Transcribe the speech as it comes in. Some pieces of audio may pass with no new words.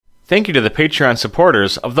Thank you to the Patreon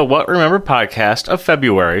supporters of the What Remember podcast of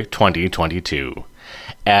February 2022.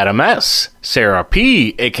 Adam S., Sarah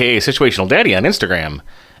P., a.k.a. Situational Daddy on Instagram,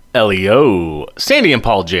 Leo, Sandy and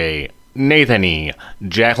Paul J., Nathan E.,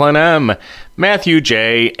 Jacqueline M., Matthew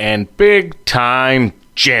J., and Big Time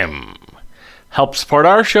Jim. Help support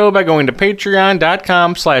our show by going to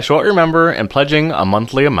patreon.com/whatremember and pledging a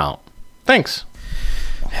monthly amount. Thanks.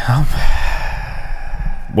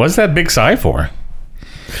 What's that big sigh for?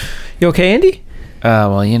 You okay, Andy?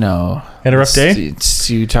 Well, you know. Had a rough day? It's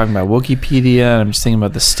you talking about Wikipedia, and I'm just thinking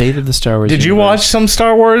about the state of the Star Wars Did you universe. watch some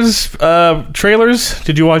Star Wars trailers?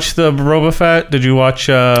 Did you watch the Boba Fett? Did you watch...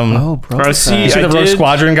 Boba Fett. See, the Rogue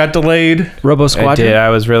Squadron got delayed? Robo Squadron? I did. I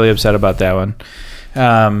was really upset about that one.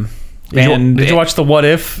 Did you watch the What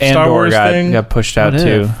If Star Wars thing? Got pushed out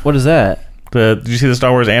too. What is that? Did you see the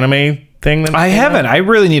Star Wars anime thing? I haven't. I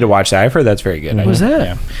really need to watch that. I've heard that's very good. What was that?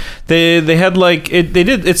 Yeah. They had like it. They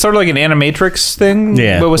did. It's sort of like an Animatrix thing.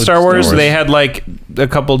 Yeah, but with with Star Wars, Star Wars. they had like a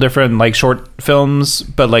couple different like short films,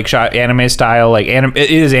 but like shot anime style. Like it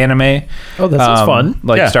is anime. Oh, that sounds fun.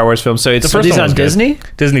 Like Yeah. Star Wars films. So it's The Are first these one on was good. Disney?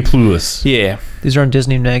 Disney Plus. yeah. These are on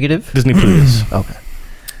Disney Negative? Disney Plus. Okay.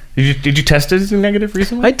 Did you test Disney Negative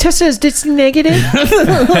recently? I tested as Disney Negative.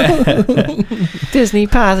 Disney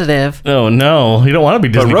Positive. Oh, no. You don't want to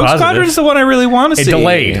be But Disney Rogue positive. Squadron is the one I really want to It see.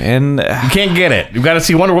 delayed. And You can't get it. You've got to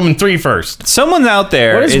see Wonder Woman 3 first. someone out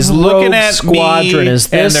there What is is Rogue looking at Squadron? me, Is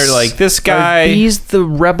this, and they're like, this guy. Are these the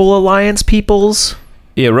Rebel Alliance peoples?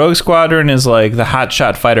 Yeah, Rogue Squadron is like the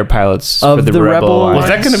hotshot fighter pilots Of for the the Rebel Rebel Alliance. Was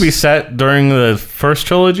that going to be set during the first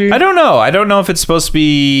trilogy? I don't know. I don't know if it's supposed to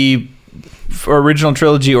be for original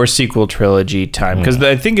trilogy or sequel trilogy time, because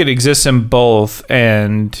I think it exists in both,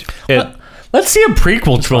 and it. Let's see a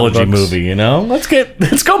prequel trilogy movie, you know? Let's go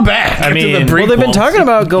back. I mean, to the Well, they've been prequels. talking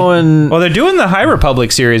about going... Well, they're doing the High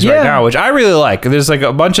Republic series Yeah. right now, which I really like. There's like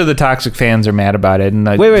a bunch of the toxic fans are mad about it. And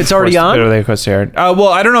like, Wait, it's already on? Well,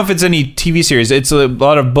 I don't know if it's any TV series. It's a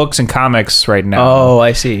lot of books and comics right now. Oh,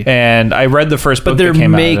 I see. And I read the first book But they're that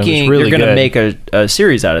came out. And it was making... really They're going to good. make a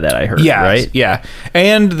series out of that, I heard, Yeah, right? Yeah,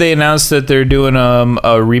 and they announced that they're doing a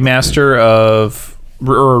remaster of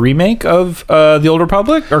or a remake of the Old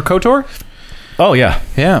Republic or KOTOR. Oh, yeah.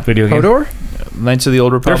 Yeah, Video game. KOTOR? Knights of the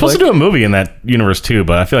Old They're Republic. supposed to do a movie in that universe, too,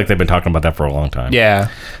 but I feel like they've been talking about that for a long time. Yeah,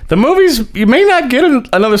 The movies, you may not get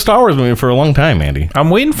another Star Wars movie for a long time, Andy. I'm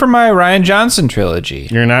waiting for my Rian Johnson trilogy.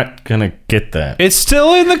 You're not going to get that. It's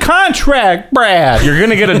still in the contract, Brad. You're going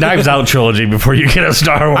to get a Knives Out trilogy before you get a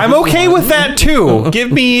Star Wars. I'm okay with that too.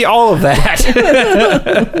 Give me all of that.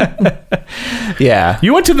 Yeah,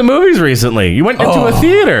 You went to the movies recently. You went into a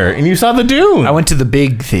theater and you saw the Dune. I went to the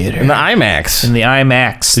big theater in the IMAX. in the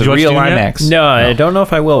IMAX, Did the you watch real Dune yet? IMAX. No, I don't know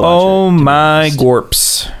if I will watch Oh it. my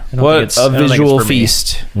gorps! don't What think it's- I a don't think it's visual for me.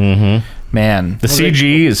 feast, man! The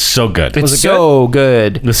CG is so good. It's it so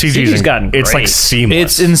good. The CG's gotten It's like great. seamless.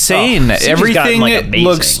 It's insane. CG's Everything gotten, like, amazing.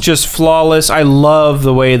 looks just flawless. I love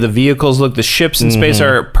the way the vehicles look. The ships in space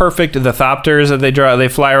are perfect. The Thopters that they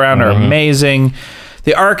fly around are amazing.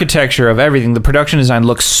 The architecture of everything, the production design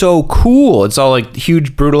looks so cool. It's all like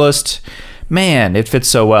huge brutalist. Man, it fits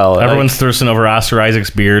so well. Everyone's thirsting over Oscar Isaac's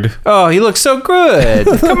beard. Oh, he looks so good.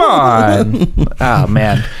 Come on. Oh,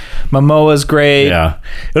 man. Momoa's great. Yeah.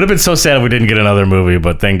 It would have been so sad if we didn't get another movie,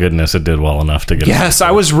 but thank goodness it did well enough to get Yes,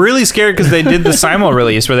 I was really scared because they did the simul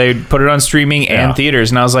release where they put it on streaming and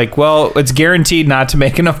theaters, and I was like, well, it's guaranteed not to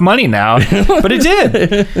make enough money now, but it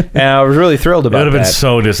did, and I was really thrilled It about would have that. been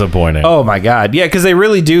so disappointing. Oh my god, yeah, because they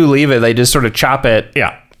really do leave it. They just sort of chop it.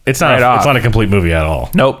 Yeah. It's not Right off. it's not a complete movie at all.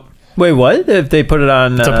 Nope, Wait, what? If they put it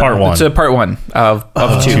on... It's a part one. it's a part one of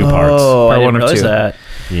two. Two parts. Oh, I Part didn't one of realize two. that.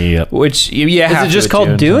 Yep. Which you Is have it just to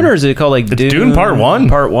called Dune, or is it called like Dune? Dune Part 1.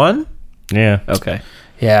 Part 1? Yeah. Okay.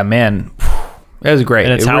 Yeah, man, that was great.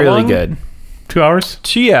 And it's It how really long? good. 2 hours?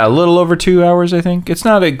 Yeah, a little over 2 hours, I think. It's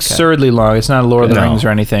not absurdly long. It's not Lord of the No. Rings or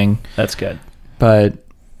anything. That's good. But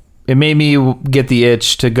it made me get the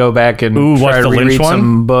itch to go back and watch try to the Lynch reread one?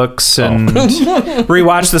 some books and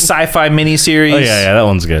rewatch the sci-fi miniseries. Oh, yeah, that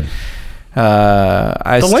one's good.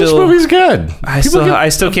 I The still, Lynch movie's good. I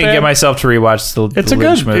still can't get myself to rewatch the It's a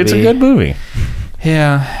Lynch good. It's a good movie.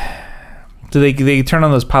 Yeah. Do they turn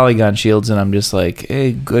on those polygon shields and I'm just like,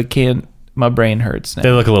 hey, I can't. My brain hurts now.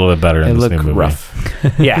 They look a little bit better They in this look new movie.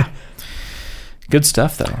 rough. Yeah. Good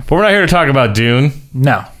stuff though. But we're not here to talk about Dune.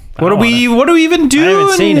 No. What do we even do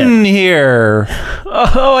haven't seen it. here?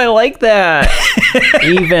 Oh, I like that.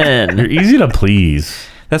 Even. You're easy to please.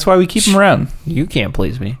 That's why we keep them around. You can't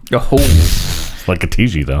please me. Oh. It's like a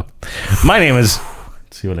TG, though. My name is...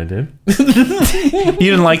 See what I did?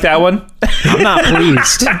 You didn't like that one? I'm not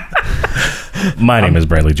pleased. My name is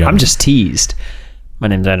Bradley Jones. I'm just teased. My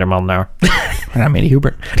name's Andrew Moldenauer. And I'm Andy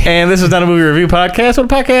Hubert. And this is not a movie review podcast, but a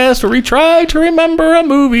podcast where we try to remember a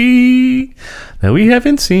movie that we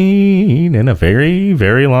haven't seen in a very,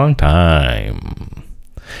 very long time.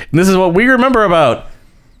 And this is what we remember about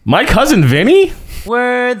My Cousin Vinny.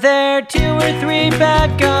 Were there 2 or 3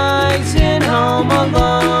 bad guys in Home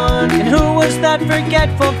Alone? And who was that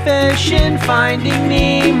forgetful fish in Finding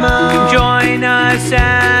Nemo? Join us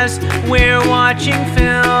as we're watching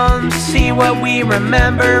films. See what we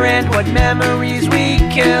remember and what memories we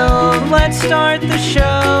kill. Let's start the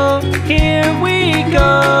show. Here we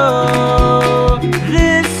go.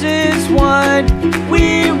 This is what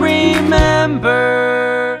we remember.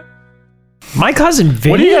 My Cousin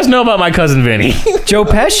Vinny? What do you guys know about My Cousin Vinny? Joe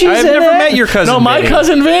Pesci's I've in never it? met your cousin. No, My Vinny.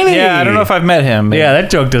 Cousin Vinny. Yeah, I don't know if I've met him. Yeah,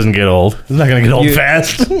 that joke doesn't get old. It's not going to get old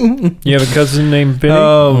fast. You have a cousin named Vinny?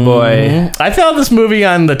 Oh boy. I found this movie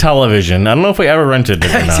on the television. I don't know if we ever rented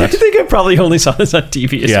it or I not. think I probably only saw this on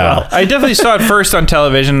TV as Yeah. well. I definitely saw it first on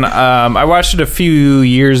television. I watched it a few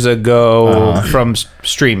years ago from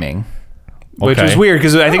streaming, which Okay. was weird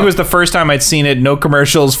because I think it was the first time I'd seen it. No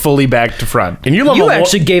commercials, fully back to front. And you love You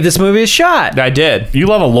actually gave this movie a shot. I did. you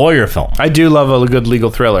love a lawyer film. I do love a good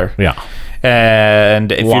legal thriller. Yeah.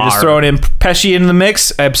 And if you're just Lar. throwing in Pesci in the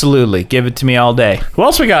mix, absolutely. Give it to me all day. Who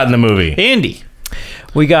else we got in the movie? Andy.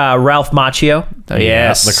 We got Ralph Macchio.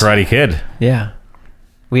 Yes. The Karate Kid. Yeah.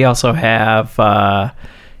 We also have,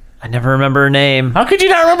 I never remember her name. How could you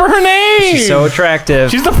not remember her name? She's so attractive.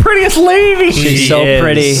 She's the prettiest lady. She's She so is.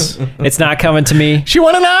 pretty. It's not coming to me. She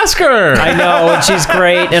won an Oscar. I know, and she's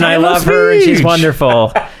great, and I gave a love her, and she's speech.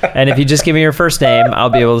 wonderful. And if you just give me her first name, I'll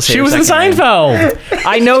be able to say She her was in second name. Seinfeld.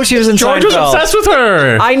 I know she was in George was Seinfeld. obsessed with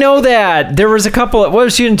her. I know that. There was a couple. What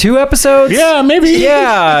was she in 2 episodes? Yeah, maybe.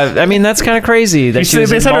 Yeah. I mean, that's kind of crazy. That she was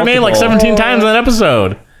They in said her name like multiple. 17 times in that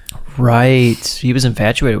episode. Right. He was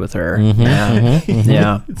infatuated with her.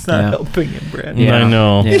 Yeah. It's not helping him, Brad. Yeah. I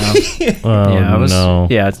know. Yeah. Oh, Yeah. It was, no.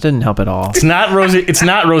 Yeah. It didn't help at all. It's not Rosie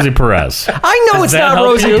Perez. I know it's Does that not help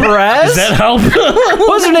Rosie you? Perez. Does that help? What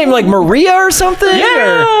was her name? Like Maria or something?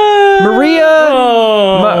 Yeah. Or Maria.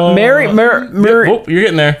 Oh. Mary. Oh, you're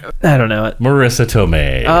getting there. I don't know it. Marissa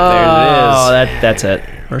Tomei. Oh, that's it.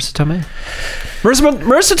 Marissa Tomei.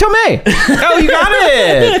 Marissa Tomei. Oh, you got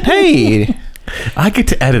it. Hey. I get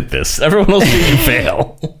to edit this. Everyone will see you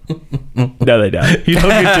fail. No, they don't. You don't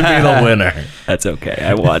get to be the winner. That's okay.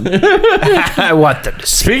 I won. I want them to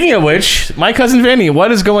see. Speaking of which, My Cousin Vinny, what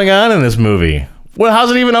is going on in this movie? Well,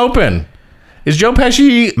 how's it even open? Is Joe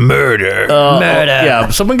Pesci Murder. Murder. Yeah,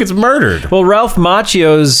 someone gets murdered. Well, Ralph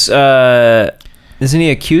Macchio's, isn't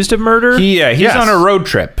he accused of murder? He's Yes. on a road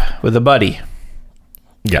trip with a buddy.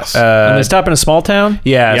 Yes. And they stop in a small town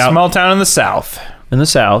Yeah, Yep. small town in the South. in the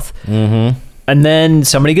South. Mm-hmm. And then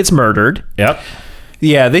somebody gets murdered. Yep.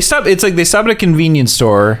 Yeah, they stop. It's like they stop at a convenience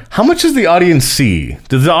store. How much does the audience see?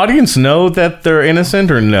 Does the audience know that they're innocent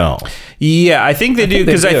or no? Yeah, I think they do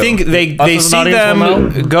because I do. think they Us as an see audience them will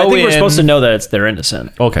know? go I think in. we're supposed to know that they're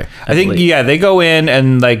innocent. Okay. I think believe. yeah, they go in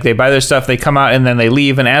and like they buy their stuff, they come out and then they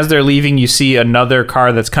leave. And as they're leaving, you see another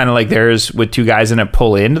car that's kind of like theirs with 2 guys in it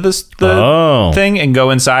pull into the Oh. thing and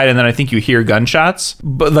go inside. And then I think you hear gunshots,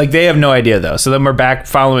 but like they have no idea though. So then we're back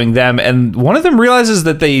following them, and one of them realizes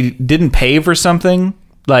that they didn't pay for something.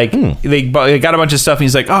 Like they got a bunch of stuff, and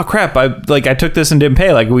he's like, "Oh crap! I took this and didn't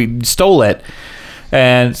pay. Like we stole it."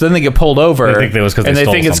 And so then they get pulled over. They think it was 'cause they and they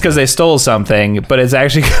stole think it's because they stole something, but it's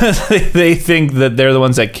actually because they think that they're the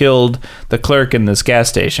ones that killed the clerk in this gas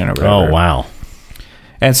station or whatever. Oh, wow.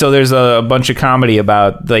 And so there's a bunch of comedy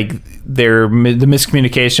about like the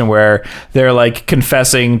miscommunication where they're like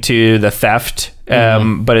confessing to the theft,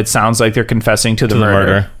 but it sounds like they're confessing to the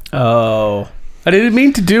murder. Oh. I didn't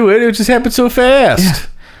mean to do it. It just happened so fast.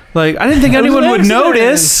 Like I didn't think That was anyone an would accident.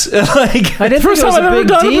 notice. Like I didn't think it was I've a ever big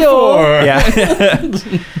done it deal. before.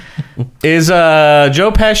 yeah. Is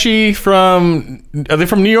Joe Pesci from... Are they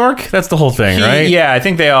from New York? That's the whole thing, right? Yeah, I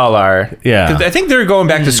think they all are. Yeah. 'Cause I think they're going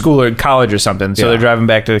back to school or college or something. So Yeah. they're driving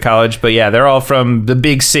back to the college. But yeah, they're all from the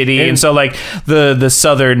big city. And so like the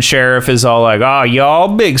southern sheriff is all like, "Oh, y'all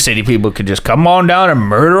big city people could just come on down and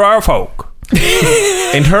murder our folk."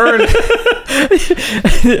 And her...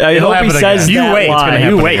 I hope he happen says again. You that wait, it's gonna line.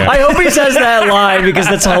 happen again. I hope he says that line because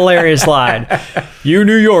that's a hilarious line. You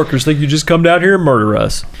New Yorkers think you just come down here and murder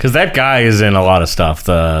us. Because that guy is in a lot of stuff.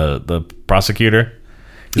 The prosecutor.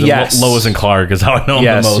 He's Yes. Lois and Clark is how I know him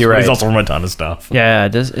Yes, the most. you're but He's right. also from a ton of stuff. Yeah,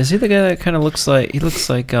 is he the guy that kind of looks like... He looks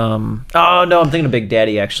like... Oh, no, I'm thinking of Big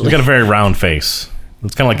Daddy, actually. He's got a very round face.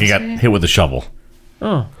 It's kind of like he got hit with a shovel.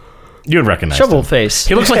 Oh, You would recognize shovel him. face.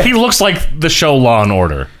 He looks like the show Law and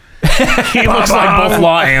Order. He looks like both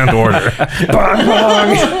Law and Order.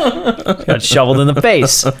 Got shoveled in the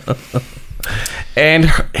face. And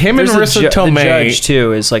him There's and Marissa the Tomei. judge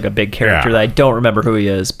too is like a big character Yeah. that I don't remember who he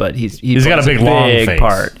is, but he's got a plays big, long face.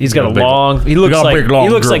 part. He's got a big- long. He looks got a like big, long he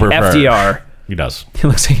looks like grouper fur. FDR. He does. He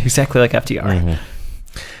looks like exactly like FDR.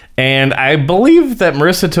 And I believe that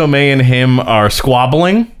Marissa Tomei and him are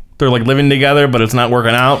squabbling. They're like living together, but it's not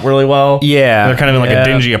working out really well. Yeah. They're kind of in like a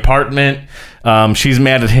dingy apartment. She's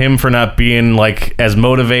mad at him for not being like as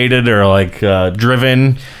motivated or like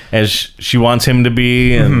driven as she wants him to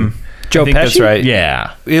be. And Joe I think Pesci, that's right.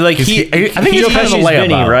 yeah, Like I think he's Joe kind of a Pesci's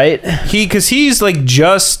Vinny, layabout. right? because he's like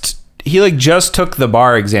just took the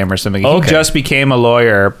bar exam or something. Okay. He just became a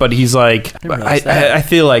lawyer, but he's like, realize that. I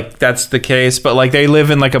feel like that's the case. But like they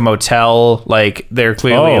live in like a motel, like they're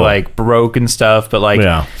clearly Oh. like broke and stuff. But like,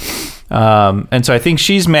 Yeah. and so I think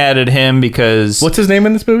she's mad at him because What's his name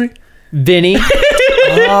in this movie? Vinny.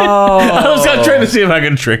 I was trying to see if I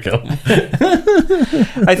could trick him.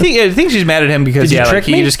 I think she's mad at him because Did you trick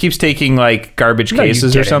he me? just keeps taking like garbage No, you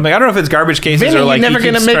cases or didn't. something. I don't know if it's garbage cases Vinny, or like you're never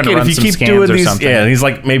he gonna keeps make trying to it run if you some keep scams doing or these. something. Yeah, he's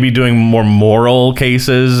like maybe doing more moral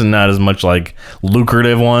cases and not as much like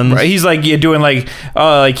lucrative ones. Right, he's like doing like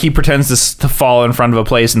he pretends to fall in front of a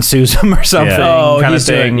place and sues him or something. Oh, kind he's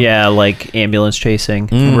of thing. doing like ambulance chasing.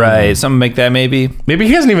 Right, something like that maybe. Maybe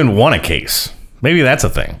he hasn't even won a case. Maybe that's a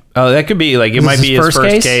thing. Oh, that could be like it might this be his his first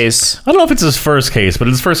first case? case. I don't know if it's his first case, but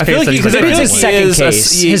it's his first I feel case. like that because he's Maybe like, it's his He second is a-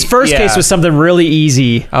 case. he- His first yeah. case was something really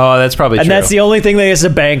easy, Oh, that's probably and true. that's the only thing that he has to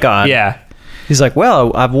bank on. yeah. He's like,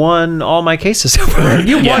 well, I've won all my cases.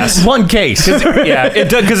 you Yes. won one case. Yeah, it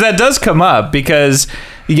does because that does come up because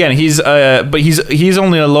again he's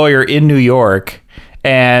only a lawyer in New York.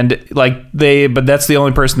 And but that's the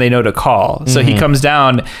only person they know to call. So he comes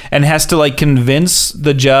down and has to like convince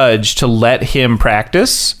the judge to let him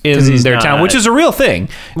practice in 'Cause he's their not- town, which is a real thing.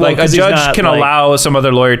 Well, Like a 'cause he's judge not, can like- allow some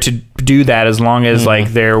other lawyer to do that as long as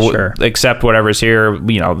like they're Sure. accept whatever's here,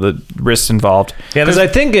 the risks involved. Yeah, Because there's-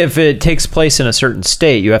 I think if it takes place in a certain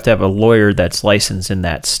state, you have to have a lawyer that's licensed in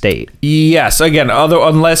that state. Yes, again,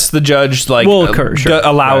 unless the judge Sure.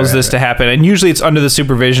 allows Right, this to happen, and usually it's under the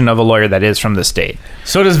supervision of a lawyer that is from the state.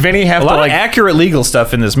 So does Vinny have A to lot like? of accurate legal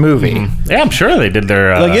stuff in this movie. Yeah, I'm sure they did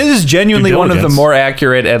their. Like it is genuinely due one of the diligence. more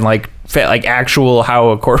accurate and like actual how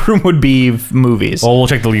a courtroom would be movies. Well, we'll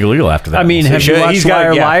check the legal after that. I mean, We'll have see. you He's watched got-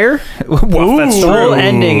 Liar yeah. Liar? Well, that's The whole true.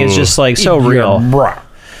 ending is just like so real.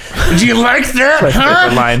 Do you like that?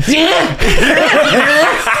 Favorite line.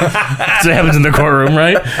 That's what happens in the courtroom,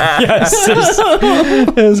 right? Yes,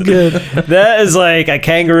 it was good. That is like a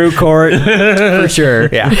kangaroo court for sure.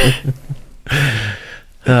 Yeah.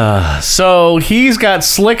 So he's got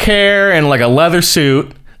slick hair and like a leather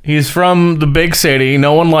suit. He's from the big city.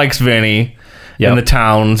 No one likes Vinny in the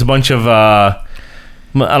town. It's a bunch of I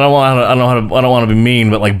don't want to be mean,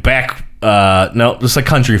 but like just like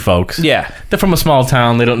country folks. Yeah. They're from a small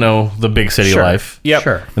town. They don't know the big city Sure. life. Yep.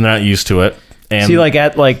 Sure. And they're not used to it. And See, like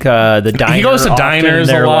at the diner. he goes to often, diners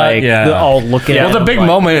a they're lot. like Yeah. all looking. Yeah. at well, the him big like,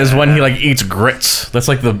 moment is when he like eats grits. That's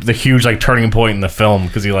like the huge like turning point in the film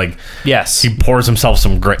because he like Yes. he pours himself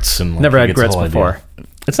some grits and like, Never he had gets the grits whole idea. before.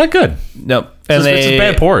 It's not good. Nope. It's just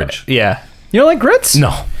bad porridge. Yeah. You don't like grits?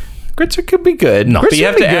 No. Grits could be good. No. But Grits you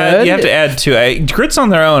have would to be add. good. You have to add to grits on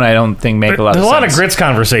their own. I don't think make a lot There's of a sense. lot of grits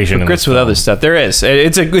conversation. in Grits this with film. other stuff. There is.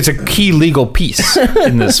 It's a key legal piece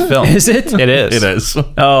in this film. Is it? It is. It is.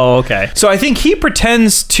 Oh, okay. So I think he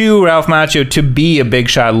pretends to Ralph Macchio to be a big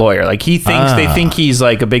shot lawyer. Like he thinks they think he's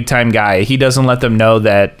like a big time guy. He doesn't let them know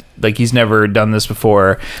that like he's never done this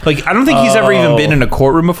before. Like I don't think he's ever even been in a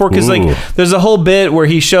courtroom before because Ooh. like there's a whole bit where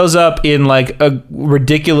he shows up in like a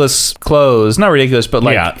ridiculous clothes, not ridiculous, but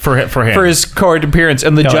like Yeah, for him. for his court appearance,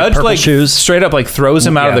 and the like judge purple like shoes. straight up like throws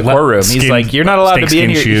him out of the Yeah, courtroom. He's skin- like, "You're not allowed to be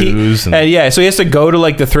in here." snakeskin shoes and- Yeah, so he has to go to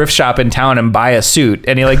like the thrift shop in town and buy a suit,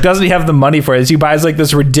 and he like doesn't have the money for it. So he buys like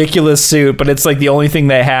this ridiculous suit, but it's like the only thing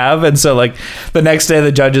they have. And so like the next day,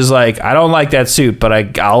 the judge is like, "I don't like that suit,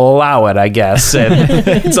 but I'll allow it, I guess." And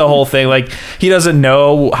it's a whole thing. Like he doesn't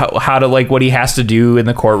know how to like what he has to do in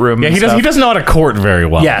the courtroom. Yeah, and he doesn't. He stuff. doesn't know how to court very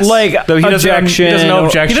well. Yes. Like, So he doesn't objection. He doesn't know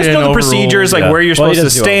objection. He doesn't know the overruled, procedures, like yeah. where you're Well, he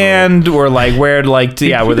supposed to does do stand, or like where like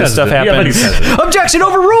where this does stuff it. Yeah, but he happens. says it. Objection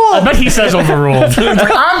overruled. I bet he says overruled.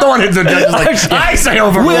 I'm the one who's the judge. Is like, I say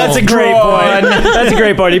overruled. That's a great point. That's a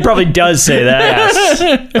great point. He probably does say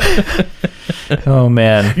that. Oh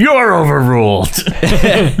man, You're overruled.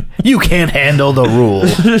 you can't handle the rule.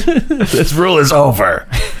 This rule is over.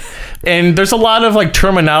 And there's a lot of like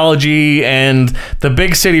terminology, and the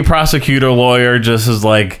big city prosecutor lawyer just is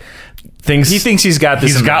like thinks He thinks he's got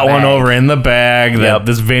this. he's in the got one bag. over in the bag. That Yep.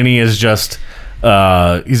 this Vinny is just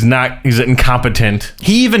he's incompetent.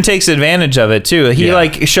 He even takes advantage of it too. He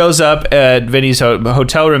like shows up at Vinny's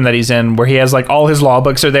hotel room that he's in, where he has like all his law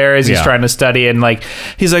books are there as he's trying to study, and like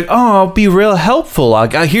he's like, "Oh, I'll be real helpful.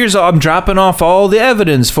 I'm dropping off all the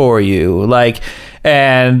evidence for you." Like,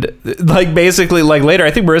 and like basically like later,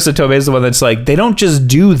 I think Marissa Tomei is the one that's like, they don't just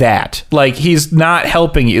do that. Like, he's not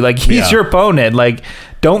helping you. Like, he's your opponent. Like,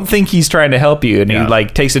 don't think he's trying to help you, and he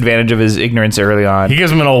like takes advantage of his ignorance early on. He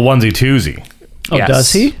gives him an old onesie twosie. Oh,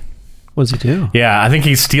 does he? What does he do? Yeah, I think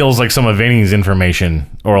he steals like some of Vinny's information,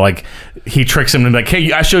 or like he tricks him to be like,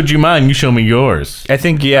 "Hey, I showed you mine, you show me yours." I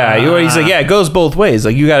think he's like, it goes both ways.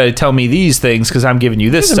 Like, you got to tell me these things because I'm giving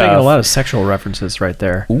you this He's stuff. making a lot of sexual references right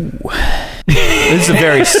there. Ooh. This is a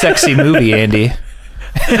very sexy movie, Andy.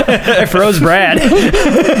 I froze Brad.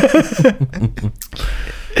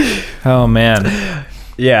 Oh man.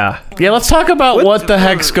 Yeah. Yeah, let's talk about what the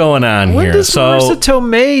heck's going on When here. does Marissa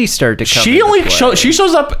Tomei start to come? She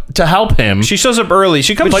shows up to help him. She shows up early.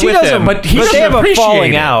 She comes But with him. but he But doesn't they have a appreciate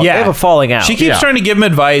falling it. out. Yeah. They have a falling out. She keeps trying to give him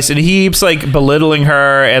advice, and he keeps like belittling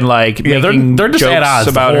her and like making they're just at jokes odds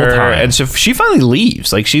the about whole her. time. And so she finally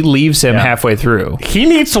leaves. Like, she leaves him halfway through. He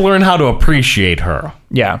needs to learn how to appreciate her.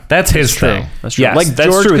 Yeah, That's his thing. That's true. yes, Like that's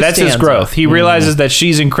George true. That's his Costanza. growth. He realizes that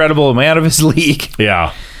she's incredible, and out of his league.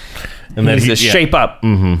 Yeah. And He needs to shape up.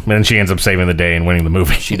 And then she ends up saving the day and winning the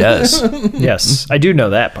movie. She does. Yes, I do know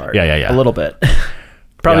that part. Yeah. A little bit.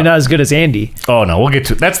 Probably Yeah. not as good as Andy. Oh, no, we'll get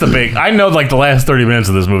to that's the big. I know like the last 30 minutes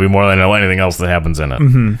of this movie more than I know anything else that happens in it.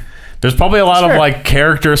 Mm-hmm. There's probably a lot of like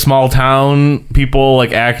character, small town people,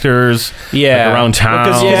 like actors, Yeah. like, around town.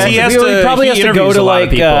 Because, Yeah, he has to- probably he has to go interviews to a lot of like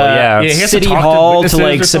people, yeah. Yeah, he has to City talk to Hall to witnesses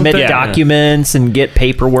like or submit something. documents and get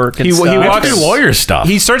paperwork and He stuff. walks- do lawyer stuff.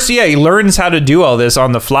 He starts to, he learns how to do all this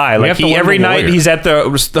on the fly. Like, have to learn every the night lawyer. he's at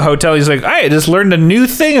the hotel, he's like, I just learned a new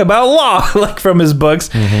thing about law, like from his books.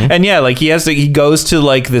 Mm-hmm. And yeah, like he goes to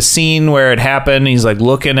like the scene where it happened. He's like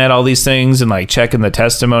looking at all these things and like checking the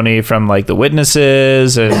testimony from like the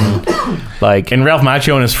witnesses and like, and Ralph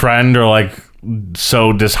Macchio and his friend are like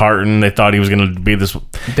so disheartened. They thought he was going to be this.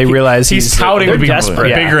 they realize He's touting to be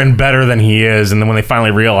desperate. bigger and better than he is, and then when they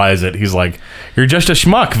finally realize it, he's like, "You're just a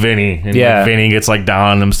schmuck, Vinny." And like, Vinny gets like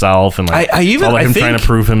down on himself, and like all of him trying to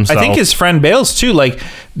prove himself. I think his friend bails too. Like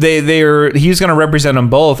he's going to represent them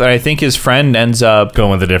both, and I think his friend ends up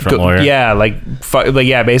going with a different lawyer. Yeah,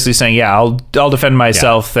 basically saying, "Yeah, I'll defend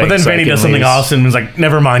myself." But then thanks, Vinny I can does something leave. awesome and is like,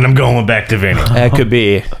 "Never mind, I'm going back to Vinny." That could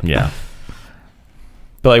be. Yeah.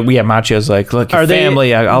 But like, Machio's like, look, your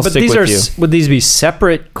family, I'll stick with you. Would these be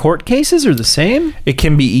separate court cases or the same? It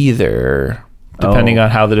can be either, depending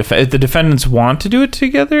on how if the defendants want to do it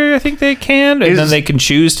together. I think they can, and then they can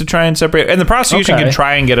choose to try and separate. And the prosecution Okay. can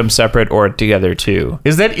try and get them separate or together too.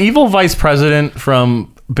 Is that evil vice president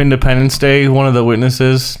from Independence Day one of the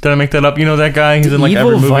witnesses? Did I make that up? You know that guy? He's in like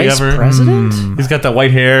every Evil movie vice ever. president? He's got that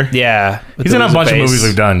white hair. Yeah, He's in a bunch of movies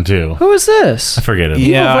we've done too. Who is this? I forget it.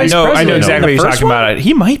 Yeah, I vice know president. exactly The what you're first talking one? about.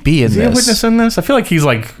 He might be in Is he a this. witness in this? I feel like he's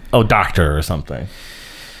like a doctor or something.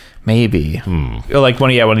 Maybe like one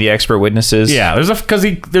of the expert witnesses. Yeah, there's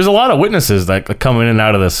a lot of witnesses that come in and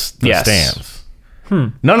out of the Yes. stands.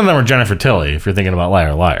 None of them are Jennifer Tilly. If you're thinking about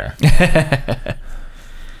Liar Liar.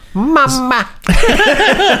 Mama.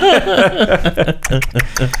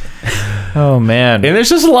 Oh man. And there's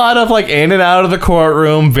just a lot of like in and out of the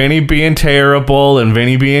courtroom, Vinny being terrible and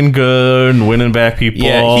Vinny being good and winning back people.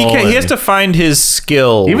 Yeah, he and has to find his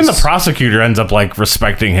skills. Even the prosecutor ends up like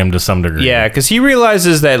respecting him to some degree. Yeah, because he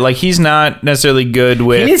realizes that like he's not necessarily good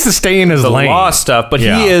with he needs to stay in his the lane. law stuff, but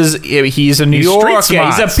Yeah. he's a New He's street Yorker. He's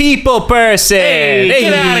a smarts. people person. Hey,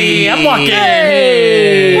 get out of here! I'm walking.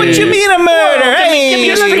 Hey. What you mean a murder? Hey, Give me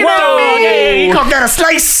a whoa. stick of me. You call that a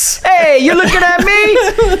slice? Hey, you looking at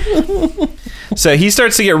me? So he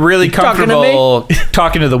starts to get really Talking to comfortable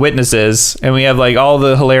talking to the witnesses, and we have like all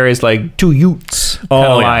the hilarious like two Utes kind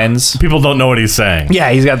of yeah. lines. People don't know what he's saying.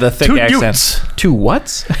 Yeah, he's got the thick Two accent. Utes. Two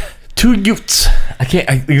what? Two Utes.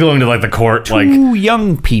 You go into like the court, like Two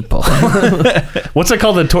young people. what's it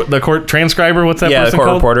called? The court transcriber. What's that Yeah, the person court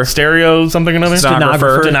called? reporter. Stereo something or another.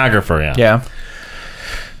 Stenographer. Stenographer. Yeah. Yeah.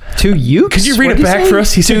 Two Utes? Could you read What'd it he back say? for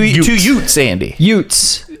us? He said Two Utes. Utes, Andy.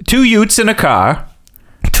 Utes. Two Utes in a car.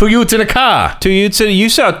 Two Utes in a car. Two Utes. You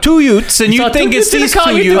saw two Utes, and you saw think two it's Utes in a these car,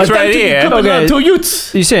 two you Utes think right two- here. two- Okay. Two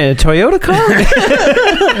Utes. You saying a Toyota car?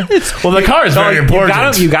 Well, the car is very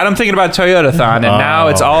important. You got him thinking about Toyota-thon, and now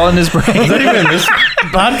it's all in his brain. Is that even in this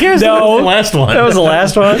podcast? No. The last one. That was the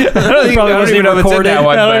last one. I don't even know if it's in that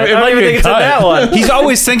one. I don't but- even- I don't even think it's in that one. He's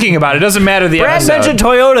always thinking about it. Doesn't matter the Brad episode. mentioned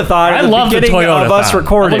Toyota-thon I at the love the beginning Toyota. of us I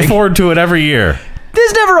recording. look forward to it every year.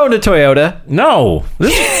 This never owned a Toyota. No.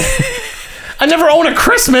 I never own a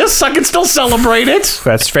Christmas. I can still celebrate it.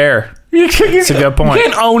 That's fair. That's a good point. You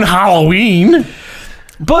can't own Halloween.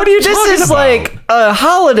 But this is about? like a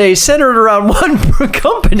holiday centered around one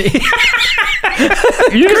company.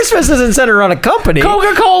 Christmas isn't centered around a company.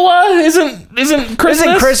 Coca-Cola isn't Christmas.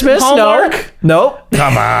 Isn't Christmas? Hallmark? No. Nope.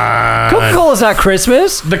 Come on. Coca-Cola's not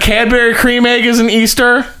Christmas. The Cadbury cream egg isn't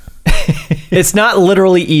Easter. It's not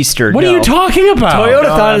literally Easter. What are you talking about?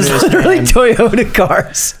 Toyotathon is literally Toyota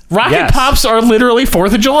cars. Rocket Yes. Pops are literally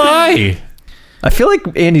 4th of July. I feel like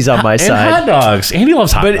Andy's on my And side. hot dogs. Andy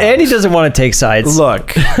loves hot But dogs. Andy doesn't want to take sides.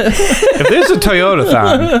 Look, if there's a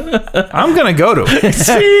Toyotathon, I'm gonna go to it.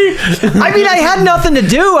 See? I mean, I had nothing to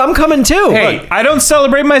do. I'm coming too. Hey, I don't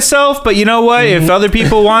celebrate myself, but you know what? If other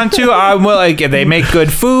people want to, I'm like. If they make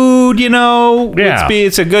good food, Yeah.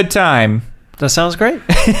 it's a good time. That sounds great.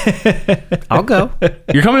 I'll go.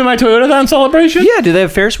 You're coming to my Toyotathon celebration? Yeah, do they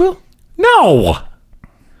have Ferris wheel? No.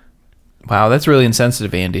 Wow, that's really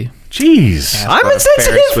insensitive, Andy. Jeez. I'm Ferris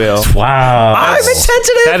insensitive. wheel. Wow. I'm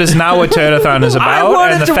insensitive. That is not what Toyotathon is about,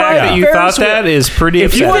 wanted and the to fact ride that you Ferris thought that wheel. is pretty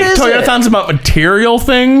If you upsetting. think is it? Toyotathon's about material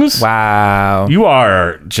things, Wow, you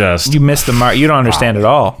are just... you missed the mark. You don't understand at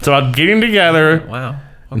all. It's about getting together Wow.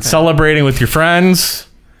 and celebrating with your friends.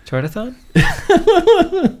 Toyotathon?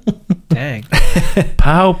 Dang.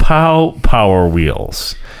 Pow, pow, Power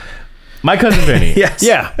Wheels. My cousin Vinny. Yes.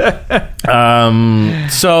 Yeah.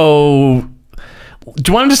 So... Do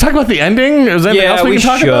you want to just talk about the ending? Is there anything Yeah, else we we can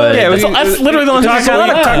talk should. about? Yeah, That's literally the only Talk thing I about,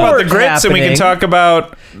 want to talk about the Court grits, and we can happening. talk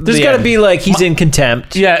about. There's got to end. be like he's in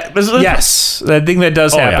contempt. Yeah. Yes, I think that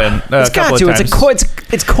does Oh, yeah. happen. It's a couple got to. of times. It's a court.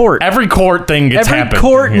 It's court. Every court thing gets Every happened.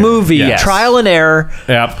 court here. movie, Yes. trial and error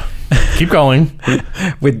Yep. Keep going.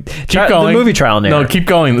 with Keep going. the movie trial and error. No, keep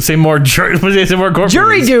going. Say more jury. Say more court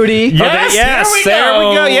Jury movies. duty. Yes. Yes, there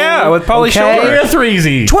we go. Yeah, with Pauly Okay. Shore. Area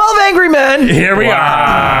 3Z. 12 Angry Men. Here we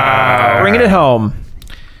are. Bringing it home.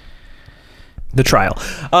 The trial.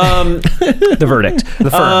 The verdict. The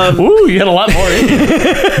firm. Ooh, you had a lot more in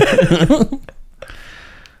you.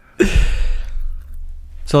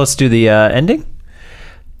 So let's do the ending.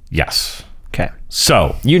 Yes. Okay.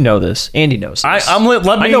 So You know this. Andy knows this. let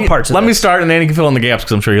me I know parts of Let me this. start, and then you can fill in the gaps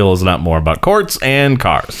because I'm sure he'll know a lot more about courts and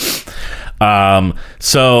cars.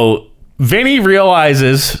 So Vinny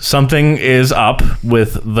realizes something is up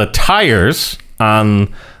with the tires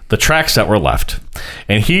on the tracks that were left,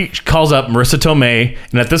 and he calls up Marissa Tomei,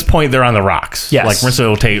 and at this point they're on the rocks. Yes. Like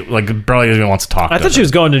Marissa Tomei, like barely even wants to talk. I to thought her. she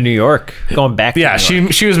was going to New York. Going back to Yeah, New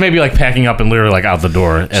York. she was maybe like packing up and literally like out the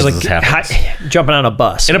door as She's this like happens. jumping on a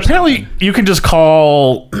bus. And apparently, you can just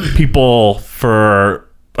call people for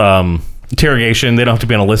interrogation. They don't have to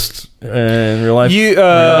be on a list in real life. You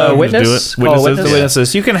witness? Do it. Call a Witnesses. the witness?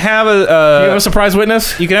 witnesses. You can have Do you have a surprise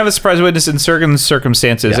witness? You can have a surprise witness in certain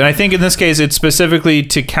circumstances, and I think in this case it's specifically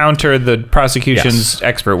to counter the prosecution's Yes.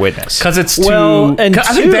 expert witness. Because it's Well, and I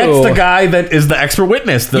think two- that's the guy that is the expert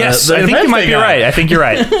witness. The, Yes, the I think you might be guy. right. I think you're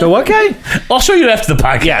right. The what guy? I'll show you after the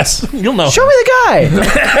podcast. Yes. You'll know. Show me the guy.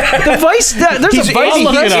 The vice. There's He's, a vice. I'll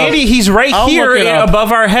look it up. Andy, he's right I'll here look it up.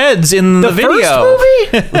 above our heads in the, video.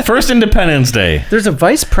 First movie. The first Independence Day. There's a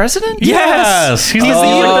vice president. Yes, he's like the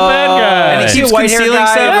bad guy. And he keeps a white-haired concealing guy,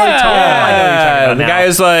 stuff. really tall. I know what you're talking Yeah, about the now. guy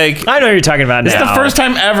is like, I know what you're talking about It's now. the first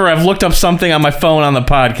time ever I've looked up something on my phone on the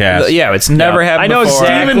podcast. yeah, it's never happened I know before.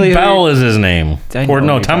 exactly. Stephen who Bell is his name. I know Or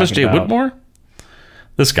no, what you're Thomas J. talking about. Whitmore?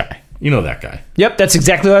 This guy. You know that guy. Yep, that's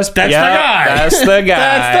exactly what I was. That's Yeah, the guy. that's the guy.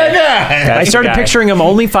 That's the guy. I started guy. picturing him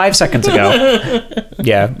only 5 seconds ago.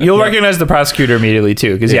 Yeah, you'll recognize the prosecutor immediately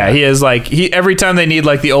too, because he is like every time they need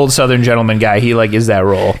like the old Southern gentleman guy, he like is that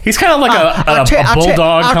role. He's kind of like a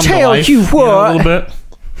bulldog I'll come to tell life. you know, what. a little bit.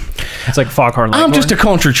 It's like Foghorn. I'm just a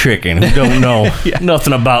country chicken who don't know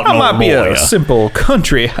nothing about I no might be lawyer. a simple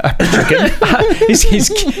country chicken.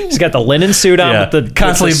 he's got the linen suit on Yeah, with the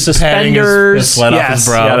constantly with the patting suspenders. his sweat off his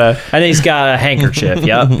brow. And then he's got a handkerchief.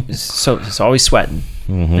 Yep. So he's always sweating.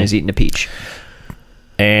 And he's eating a peach.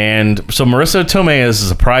 And so Marissa Tomei is a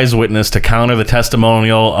surprise witness to counter the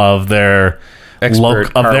testimonial of their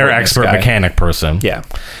Expert car witness expert guy. mechanic person. Yeah.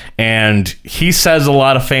 And he says a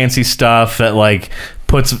lot of fancy stuff that like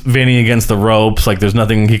puts Vinny against the ropes. Like there's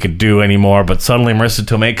nothing he could do anymore. But suddenly Marissa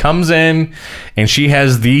Tomei comes in and she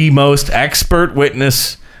has the most expert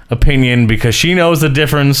witness opinion because she knows the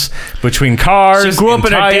difference between cars. She grew up and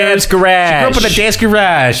in her tires. dad's garage. She grew up in a dad's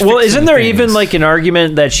garage. Well, fixing isn't there things. even like an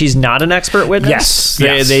argument that she's not an expert witness? Yes,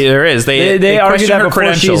 Yes. there is. They argue question that her before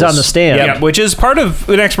she's credentials. on the stand. Yep, which is part of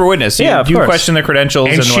an expert witness. Yeah, of you course. question their credentials,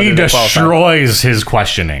 and she whether they qualify. destroys his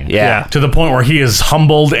questioning. Yeah. To the point where he is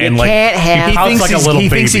humbled and like can't have- he pouts like a little he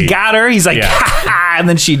baby. thinks he got her. He's like, Yeah. ha ha, and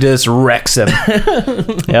then she just wrecks him.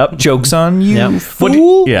 Yep. Jokes on you, Yep. What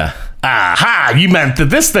fool. yeah. aha, you meant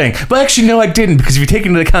this thing. But actually, no, I didn't, because if you take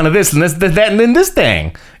into account of this and this, that, and then this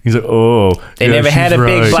thing. He's like, oh. They never had a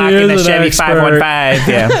big block in the Chevy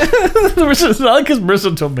 515. Yeah. It's not like his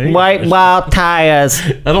Marissa Tomei. White wild tires.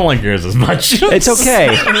 I don't like yours as much. It's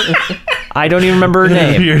okay. I don't even remember her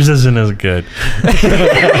name. Yours isn't as good.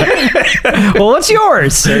 Well, what's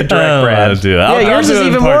yours? Brad. Yeah, yours is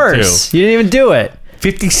even worse. You didn't even do it.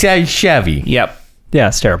 50 Chevy. Yep. Yeah,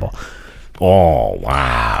 it's terrible. Oh,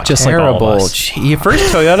 wow. Just Terrible. like all of us. Gee,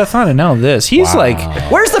 first Toyota-thon and now this. He's like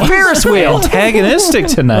Where's the Ferris wheel? antagonistic I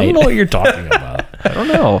tonight. don't know what you're talking about. I don't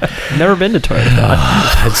know. Never been to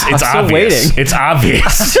Toyota. It's still obvious. waiting. It's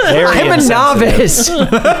obvious. I'm a novice.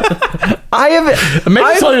 I have.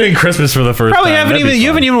 Maybe celebrating Christmas for the first Probably time. haven't That'd even be you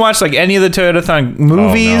haven't fun. even watched like any of the Toyota-thon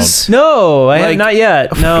movies. No, I have Like- not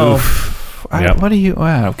yet. No. Yep. What are you?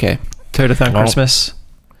 Wow. Okay. Toyota-thon Christmas.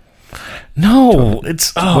 No,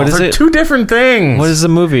 it's What is they're it? two different things. What is the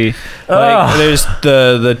movie? Like there's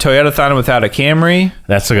the Toyota-thon without a Camry.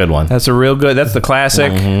 That's a good one. That's a real good. That's the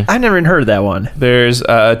classic. I never even heard of that one. There's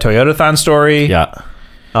a Toyota-thon story. Yeah.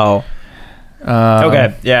 Oh.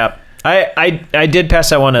 Okay. Yeah. I did pass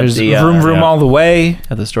that one at There's the Vroom Vroom yeah. all the way.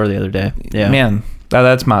 at the store the other day. Yeah. Man,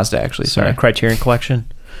 that's Mazda actually. Sorry. Criterion Collection.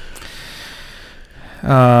 So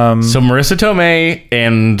Marissa Tomei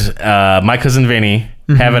and my cousin Vinny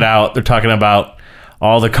have it out. They're talking about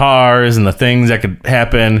all the cars and the things that could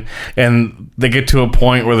happen, and they get to a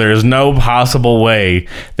point where there's no possible way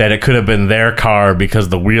that it could have been their car because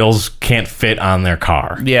the wheels can't fit on their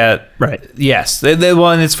car. Yeah. Right. Yes. Well,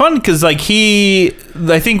 and it's fun because like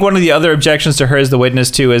I think one of the other objections to her as the witness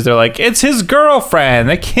too is they're like, it's his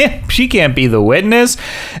girlfriend. She can't be the witness,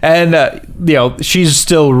 and she's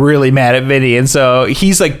still really mad at Vinny, and so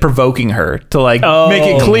he's like provoking her to like make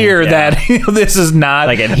it clear that this is not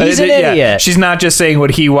Like, and he's an idiot. She's not just saying what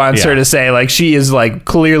he wants her to say. Like she is like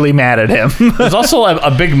clearly mad at him. There's also a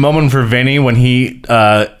big moment for Vinny when he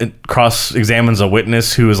cross-examines a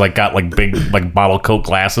witness who is like got like big like bottle coat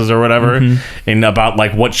glasses or whatever, and about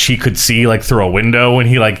like what she could see like through a window, and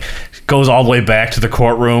he like goes all the way back to the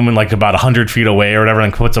courtroom and like about 100 feet away or whatever,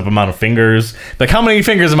 and puts up amount of fingers. Like, how many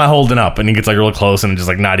fingers am I holding up? And he gets like real close and just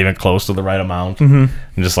like not even close to the right amount, and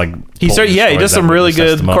just like He does some really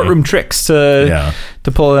good courtroom tricks to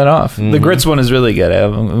pull that off. The grits one is really good.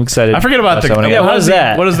 I'm excited. I forget about the what is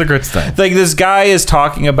that? What is the grits thing? Like this guy is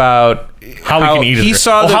talking about How we can eat it. He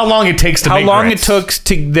saw how long it takes to how make long grits. it took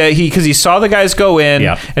to that because he saw the guys go in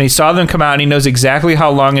Yeah. and he saw them come out and he knows exactly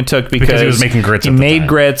how long it took because he was making grits He at the made time.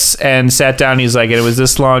 grits and sat down. He's like, and it was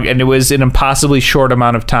this long and it was an impossibly short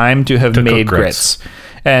amount of time to have To cook made grits. grits.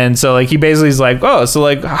 And so, like, he basically is like, oh, so,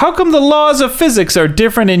 like, how come the laws of physics are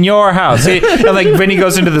different in your house? And, like, Vinny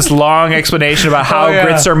goes into this long explanation about how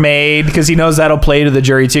grits are made because he knows that'll play to the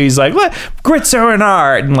jury, too. He's like, what? Grits are an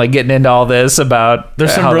art. And, like, getting into all this about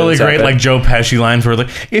There's some how really those great, happen. like, Joe Pesci lines where, like,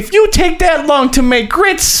 if you take that long to make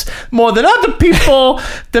grits more than other people,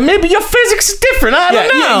 then maybe your physics is different. I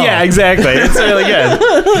don't know. Yeah, exactly. It's really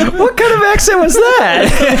good. What kind of accent was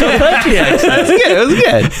that? That's good. It was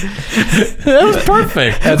good. That was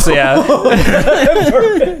perfect. That's, yeah.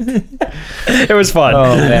 It was fun.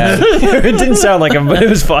 Oh, man. It didn't sound like him, but it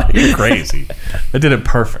was fun. Crazy. I did it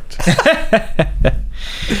perfect.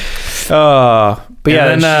 But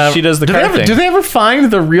yeah, And then, she does the do they, car ever, thing. do they ever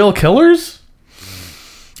find the real killers?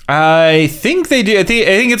 I think they do. I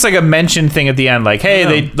think it's like a mentioned thing at the end, like, hey,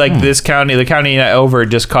 they like the county over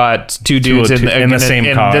just caught two dudes in the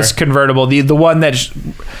same car. this convertible. The one that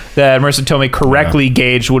Marissa Tomei correctly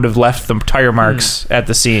gauged would have left the tire marks at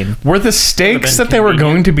the scene. Were the stakes that they were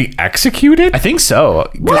going to be executed? I think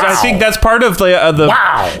so. 'Cause I think that's part of the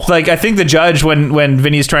like I think the judge when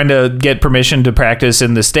Vinny's trying to get permission to practice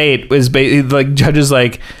in the state is like judge is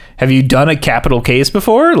like, have you done a capital case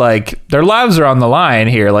before? Like, their lives are on the line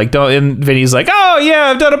here. Like, don't. And Vinny's like, oh yeah,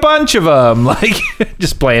 I've done a bunch of them. Like,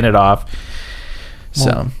 just playing it off.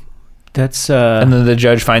 So That's and then the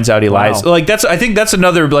judge finds out he lies. Like, I think that's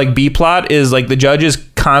another like B plot is like the judge is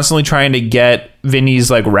constantly trying to get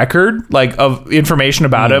Vinny's like record like of information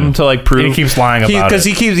about him to like prove He keeps lying about it. because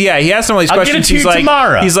he keeps he asks him all these I'll get questions. it to He's you like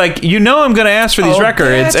tomorrow. he's like, you know, I'm going to ask for these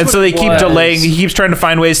records, and so they keep delaying. He keeps trying to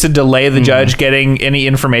find ways to delay the judge getting any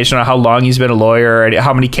information on how long he's been a lawyer or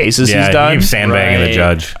how many cases he's done. He keeps sandbagging the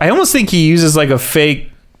judge. I almost think he uses like a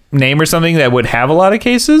fake name or something that would have a lot of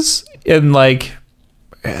cases, and like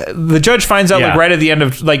the judge finds out like right at the end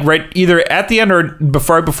of like right either at the end or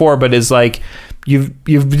before, but is like, you've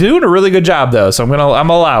been doing a really good job though, so I'm gonna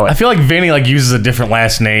allow it. I feel like Vinny like uses a different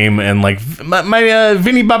last name and like my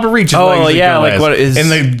Vinny Barbarich is like what is,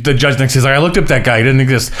 and the judge next is like, I looked up that guy, he didn't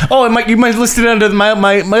exist. Oh, you might listed it under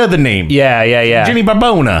my other name. Yeah. Jenny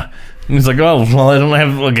Barbona. He's like, oh, well, I don't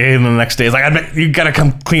have a game. And the next day, he's like, I bet you got to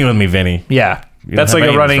come clean with me, Vinny. Yeah. You That's don't like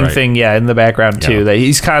have a running right. thing, in the background, too. Yeah. That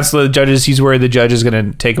he's constantly, he's worried the judge is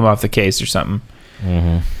going to take him off the case or something.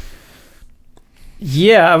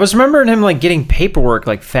 Yeah, I was remembering him like getting paperwork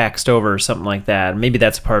like faxed over or something like that. Maybe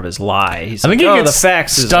that's part of his lie. He's I think like, he gets the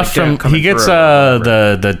fax is stuff like, from. He gets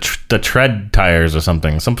the tread tires or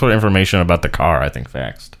something. Some sort of information about the car. I think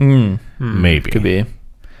faxed. Maybe Could be.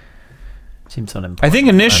 Seems unimportant. I think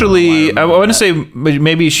initially, I want to say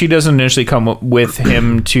maybe she doesn't initially come with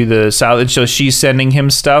him to the south. So she's sending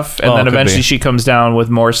him stuff, and then could eventually be. she comes down with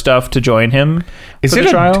more stuff to join him. Is for it the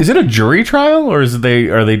trial? is it a jury trial or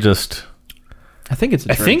are they just? I think it's.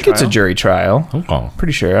 I think it's a jury trial. Oh,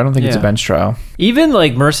 Pretty sure. I don't think it's a Yeah. bench trial. Even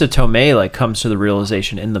like Marissa Tomei like comes to the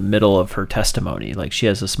realization in the middle of her testimony. Like she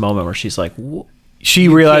has this moment where she's like, She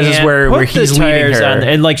realizes can't where put he's the leading tires her, on,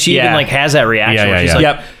 and like she even Yeah. like has that reaction. Yeah, where yeah, she's yeah.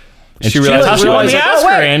 like, Yep. And She realizes how she won realizes- the Oscar,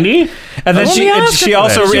 Andy. And then I won she the and Oscar she for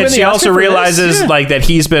also this. She won and the she Oscar also for this? realizes Yeah. like that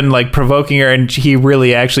he's been like provoking her, and he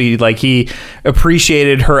really actually like he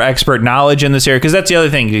appreciated her expert knowledge in this area, because that's the other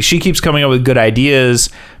thing. She keeps coming up with good ideas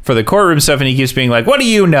for the courtroom stuff, and he keeps being like, "What do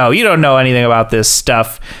you know? You don't know anything about this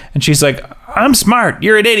stuff." And she's like, "I'm smart.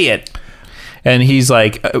 You're an idiot." And he's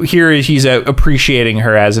like, he's appreciating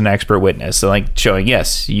her as an expert witness, so like showing,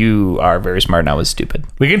 yes, you are very smart, and I was stupid.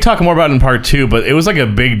 We can talk more about it in part 2, but it was like a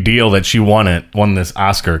big deal that she won this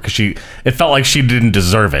Oscar because it felt like she didn't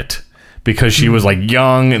deserve it because she was like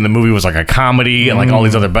young and the movie was like a comedy and like all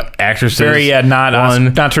these other actresses. Very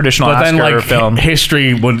not traditional But then Oscar like film.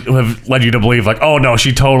 history would have led you to believe like, oh no,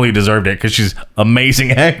 she totally deserved it because she's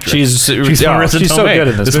amazing actress. She's Marissa she's so Tomei. good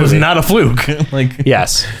in this was movie. not a fluke. Like,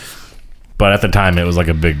 Yes. but at the time it was like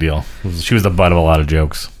a big deal. She was the butt of a lot of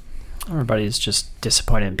jokes. everybody's just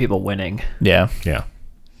disappointed in people winning. Yeah. Yeah.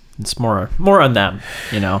 It's more on them,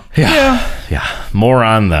 you know. Yeah. More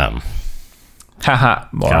on them. Haha.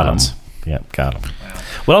 Got Morons. him. Yeah, got him.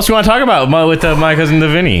 What else do you want to talk about with my cousin the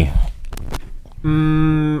Vinny?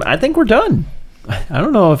 I think we're done. I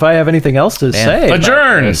don't know if I have anything else to say. about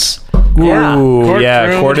Adjourned. this. Ooh,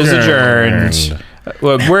 Courtroom court is adjourned. adjourned.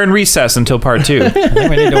 Well, we're in recess until part 2. I think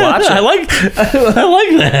we need to watch I it. like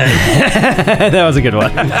that. That was a good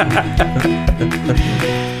one.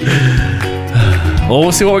 Well,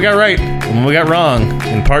 we'll see what we got right and what we got wrong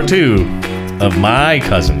in part 2 of My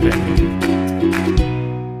Cousin Vinny.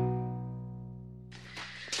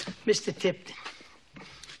 Mr. Tipton,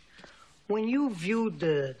 when you viewed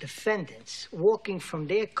the defendants walking from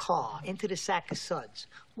their car into the sack of suds,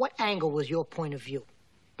 what angle was your point of view?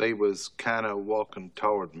 They was kind of walking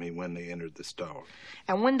toward me when they entered the store.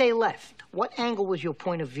 And when they left, what angle was your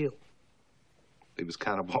point of view? They was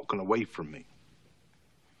kind of walking away from me.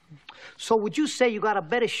 So would you say you got a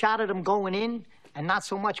better shot of them going in and not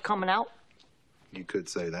so much coming out? You could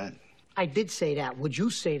say that. I did say that. Would you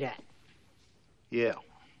say that? Yeah.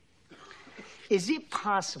 Is it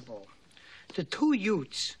possible the two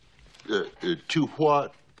Utes, To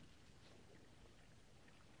what?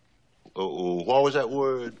 What was that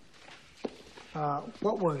word?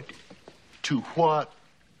 what word? To what?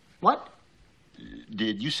 What?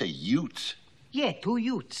 Did you say Utes? Yeah, two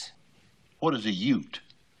Utes. What is a Ute?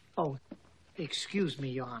 Oh, excuse me,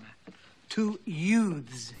 Your Honor. Two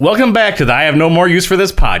youths. Welcome back to the I Have No More Use for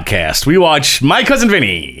This podcast. We watch My Cousin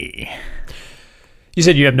Vinny. You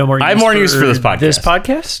said you have no more use I have more use for this podcast. This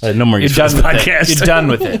podcast? No more use for this podcast. You're done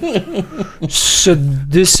with it. So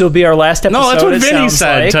this will be our last episode. No, that's what it Vinny sounds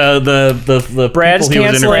said like. to the Brad's people he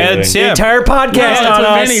was canceling interviewing. the entire podcast Yeah, that's on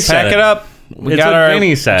what us. Vinny said. Pack it up. We It's got what our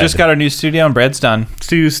Vinny said. just got our new studio, and Brad's done.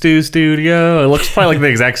 Stu Studio. It looks probably like the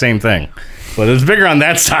exact same thing, but it's bigger on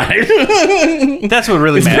that side. That's what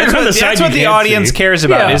really matters. bigger on the side That's you what the can't audience see. cares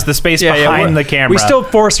about Yeah. is the space Yeah, behind we're- the camera. We still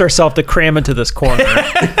forced ourselves to cram into this corner.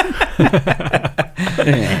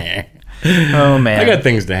 Oh man. I got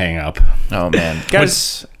things to hang up. Oh man.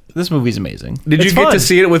 Guys, this movie's amazing. Did you It's get fun. to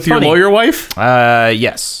see it with your Funny. lawyer wife?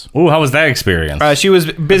 Yes. Ooh, how was that experience? She was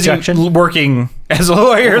busy Objection. working as a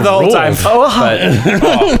lawyer the whole time.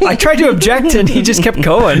 Oh, I tried to object and he just kept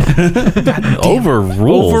going.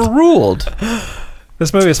 Overruled. Overruled.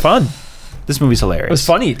 This movie was fun. This movie's hilarious. It was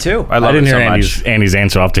funny too. I love I didn't it so hear much. Andy's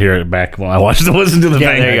answer. I'll have to hear it back when I listen to the Yeah,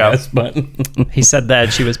 thing. there you I go. guess, but He said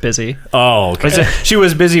that she was busy. oh, okay. She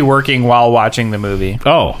was busy working while watching the movie.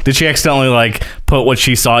 Oh, did she accidentally like put what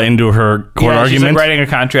she saw into her court She's like argument? writing a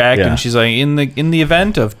contract, Yeah. and she's like, in the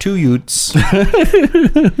event of two Utes.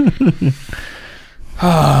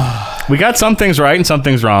 We got some things right and some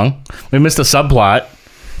things wrong. We missed a subplot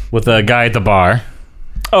with a guy at the bar.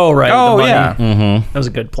 Oh right. Oh, the money. yeah. That was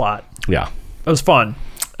a good plot. Yeah. It was fun.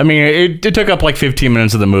 I mean, it took up like 15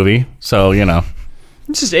 minutes of the movie, so, you know.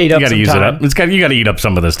 It's just ate up You got to some use time. it up. You got to eat up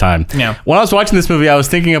some of this time. Yeah. When I was watching this movie, I was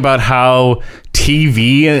thinking about how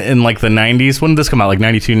TV in like the 90s, when did this come out? Like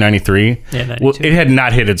 92, 93? Yeah, 92. Well, it had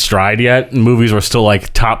not hit its stride yet. And movies were still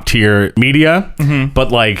like top tier media.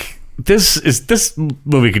 But like this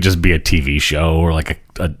movie could just be a TV show or like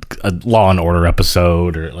a Law and Order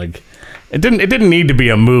episode, or like it didn't need to be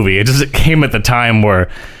a movie. It came at the time where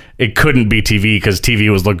it couldn't be TV because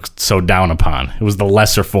TV was looked so down upon. It was the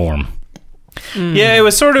lesser form. Yeah, it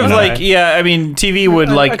was sort of like, I mean, TV would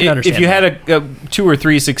like, can if you had a 2 or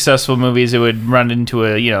 3 successful movies, it would run into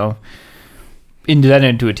into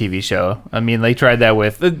a TV show. I mean, they tried that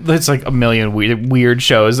with, it's like a million weird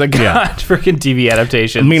shows that got freaking TV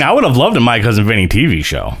adaptations. I mean, I would have loved a My Cousin Vinny TV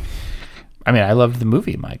show. I mean, I loved the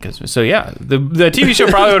movie, Mike. So yeah, the TV show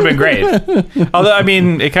probably would have been great. Although, I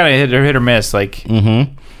mean, it kind of hit or miss. Like,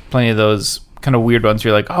 plenty of those kind of weird ones.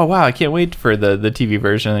 You're like, oh wow, I can't wait for the TV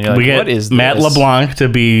version. And you're like, We get what is Matt this? LeBlanc to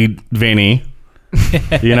be Vinny.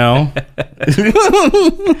 You know,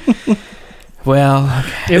 Well,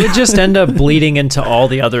 It would just end up bleeding into all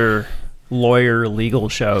the other lawyer legal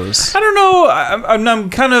shows. I don't know. I'm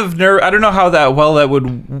kind of nervous. I don't know how that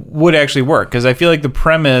would actually work, because I feel like the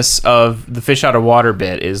premise of the fish out of water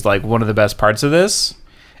bit is like one of the best parts of this.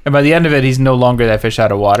 And by the end of it, he's no longer that fish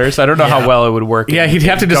out of water. So I don't know how well it would work. yeah, he'd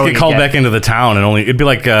have to just get called back into the town, and it'd be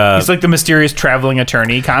like He's like the mysterious traveling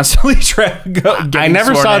attorney, constantly I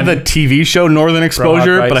never saw the TV show Northern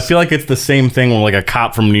Exposure, Hog but I Vice. feel like it's the same thing when like a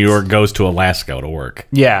cop from New York goes to Alaska to work.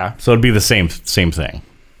 Yeah. So it'd be the same thing.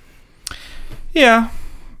 Yeah.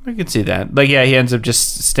 I could see that. Like, yeah, he ends up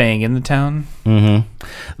just staying in the town.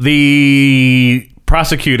 The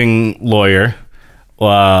prosecuting lawyer,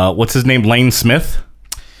 what's his name? Lane Smith.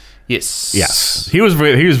 Yes. He was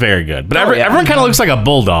very good. But everyone kind of looks like a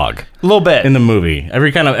bulldog A little bit. in the movie.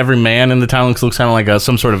 Every man in the town looks kind of like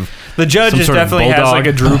some sort of The judge some is sort of definitely has bulldog. like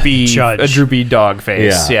a droopy dog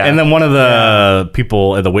face. Yeah. And then one of the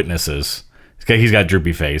people, the witnesses, he's got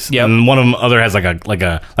droopy face. Yep. And one of them other has like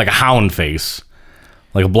a hound face,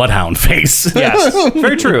 like a bloodhound face. Yes,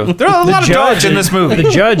 very true. There are a lot of dogs in this movie. The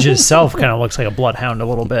judge himself kind of looks like a bloodhound a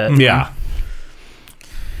little bit. Yeah.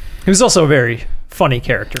 He was also a very funny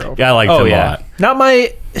character. Overall. Yeah, I liked him a lot. Not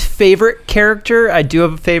my favorite character. I do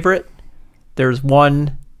have a favorite. There's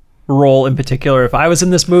one role in particular. If I was in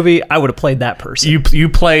this movie, I would have played that person. You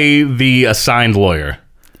play the assigned lawyer.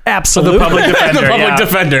 Absolutely. The public defender. The public yeah.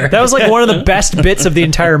 defender. That was like one of the best bits of the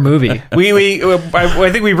entire movie. I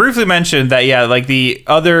think we briefly mentioned that. Yeah, like the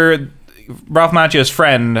other Ralph Macchio's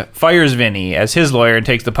friend fires Vinny as his lawyer and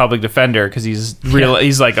takes the public defender because he's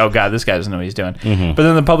like, oh god, this guy doesn't know what he's doing. But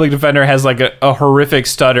then the public defender has like a horrific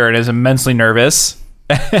stutter and is immensely nervous.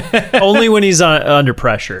 Only when he's under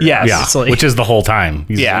pressure. Yes. Yeah, It's like- which is the whole time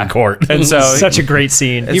he's in court. And so Such a great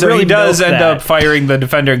scene. and so he does milked end that. up firing the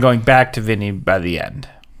defender and going back to Vinny by the end.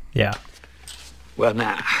 Yeah. Well,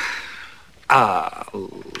 now,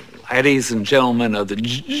 ladies and gentlemen of the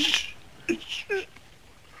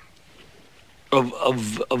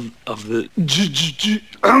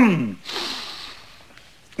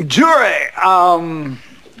jury, on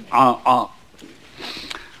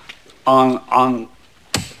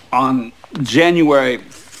January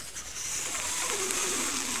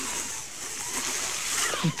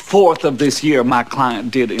 4th of this year, my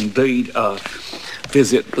client did indeed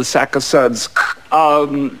visit the Sac-O-Suds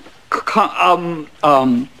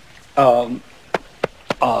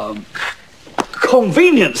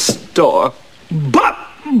convenience store, but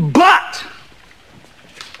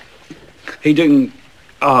he didn't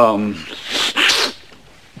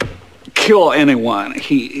kill anyone.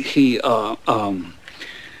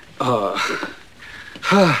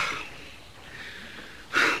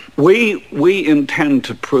 We intend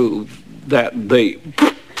to prove that the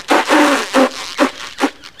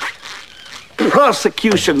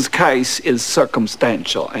prosecution's case is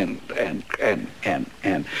circumstantial and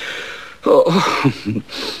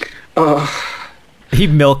He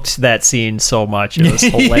milked that scene so much. It was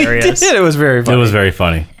hilarious. It was very funny. It was very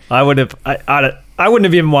funny. I wouldn't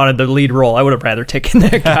have even wanted the lead role. I would have rather taken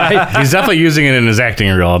that guy. He's definitely using it in his acting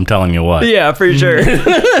reel. I'm telling you what. Yeah, for sure.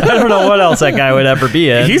 I don't know what else that guy would ever be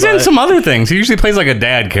in. He's in but- some other things. He usually plays like a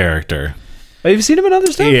dad character. Have you seen him in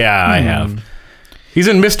other stuff? Yeah, I have. He's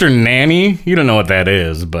in Mr. Nanny. You don't know what that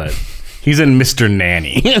is, but he's in Mr.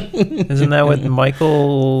 Nanny. Isn't that with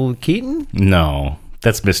Michael Keaton? No,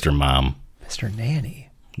 that's Mr. Mom. Mr. Nanny.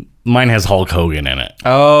 Mine has Hulk Hogan in it.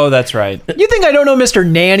 Oh, that's right. You think I don't know Mr.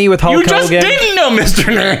 Nanny with Hulk You just Hogan? didn't know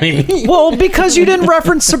Mr. Nanny. Well, because you didn't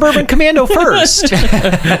reference Suburban Commando first.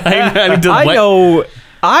 I I know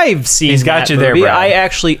I've seen He's got that you there, movie. Brad. I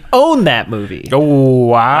actually own that movie. Oh,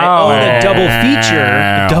 wow. I own a double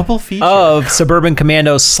feature Double feature. of Suburban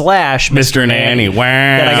Commando / Mr. Nanny. Wow.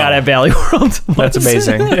 that I got at Valley World. That's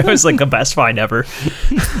amazing. It was like the best find ever.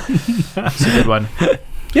 That's a good one.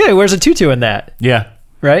 Yeah, he wears a tutu in that, Yeah.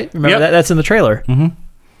 right? Remember Yep. that? That's in the trailer.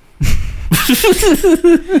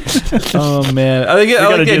 Oh man, I like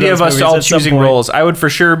gotta the do idea those of us movies all at some choosing point. roles. I would for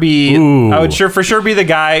sure be. Ooh. I would for sure be the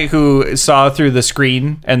guy who saw through the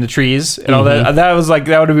screen and the trees and all that. That was like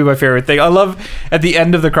that would be my favorite thing. I love at the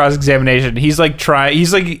end of the cross examination. He's like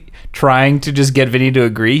trying to just get Vinny to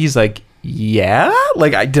agree. He's like, yeah,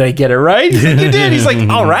 like did I get it right? He's like, you did. He's like,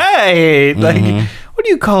 all right. Like, what do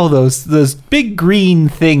you call those big green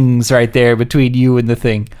things right there between you and the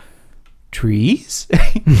thing? Trees?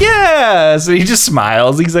 Yeah. So he just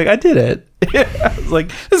smiles. He's like, I did it. I was like,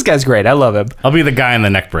 this guy's great. I love him. I'll be the guy in the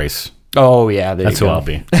neck brace. Oh yeah, there That's you who go. I'll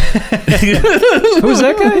be. Who's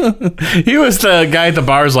that guy? He was the guy at the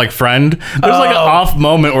bar's like friend. There's like an off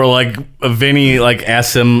moment where like Vinny like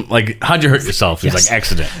asks him like, how'd you hurt yourself? He's like,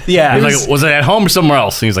 accident. Yeah, He's it was- like, was it at home or somewhere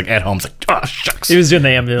else? And he's like, at home. He's like, oh shucks. He was doing the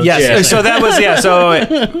ambulance. Yes. So that was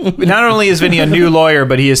So not only is Vinny a new lawyer,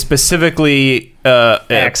 but he is specifically a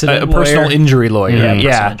Accident personal lawyer. injury lawyer.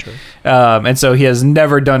 Yeah, personal injury. And so he has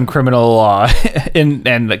never done criminal law,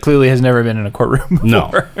 and clearly has never been in a courtroom before.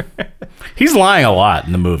 No. He's lying a lot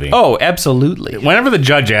in the movie. Oh, absolutely. Whenever the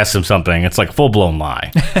judge asks him something, it's like full blown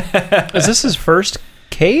lie. Is this his first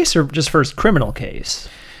case or just first criminal case?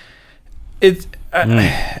 It's.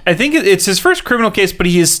 I think it's his first criminal case, but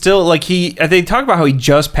he is still like they talk about how he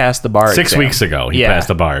just passed the bar 6 exam. weeks ago, he Yeah. passed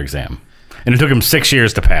the bar exam, and it took him 6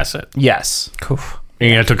 years to pass it. Yes.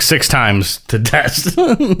 And it took 6 times to test.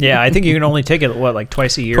 Yeah, I think you can only take it like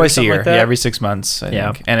twice a year. Twice a something year. like that? Yeah, every 6 months. I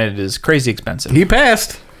Yeah. think. And it is crazy expensive. He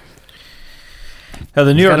passed. Now,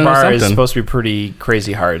 the New York gotta know bar is something. supposed to be pretty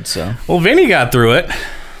crazy hard, so. Well, Vinny got through it.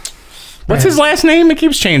 What's his last name? It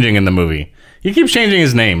keeps changing in the movie. He keeps changing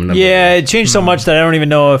his name in the Yeah, it changed so much that I don't even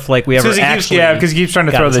know if like we ever actually. because he keeps trying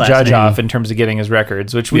to got throw his the last judge name. off in terms of getting his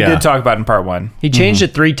records, which we Yeah. did talk about in part 1. He changed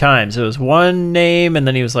it 3 times. It was one name, and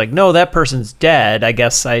then he was like, "No, that person's dead." I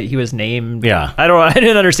guess he was named. Yeah. I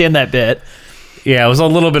didn't understand that bit. Yeah, it was a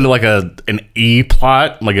little bit like an E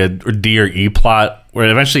plot, like a D or E plot, where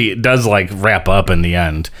eventually it does like wrap up in the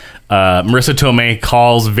end. Marissa Tomei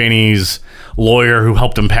calls Vinny's lawyer who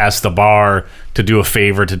helped him pass the bar to do a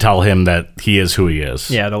favor to tell him that he is who he is.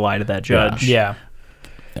 Yeah, to lie to that judge. Yeah.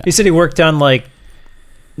 He said he worked on like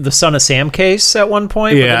the Son of Sam case at one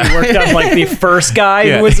point. But Yeah. then he worked on like the first guy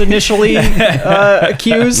Yeah. who was initially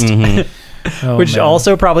accused, which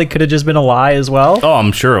also probably could have just been a lie as well. Oh,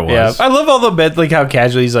 I'm sure it Yeah, was. I love all the bit, like how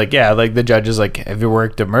casually he's like, yeah, like the judge is like, have you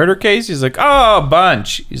worked a murder case? He's like, oh, a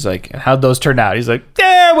bunch. He's like, how'd those turn out? He's like,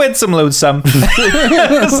 yeah, win some, lose some.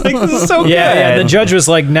 It's like, this is so Yeah, good. and the judge was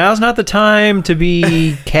like, "Now's not the time to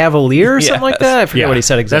be cavalier," or something like that. I forget Yeah, what he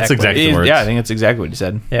said exactly. that's exactly the words. Yeah, I think that's exactly what he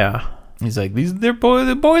said. Yeah, He's like,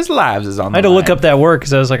 the boys' lives is on I had the to look line. up that word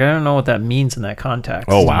because I was like, I don't know what that means in that context.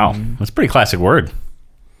 Oh, wow. That's a pretty classic word.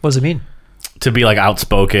 What does it mean? To be like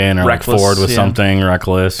outspoken or Reckless, like forward with yeah. something,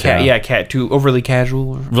 reckless. Too overly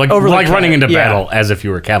casual. Like, Overly like running into yeah. battle as if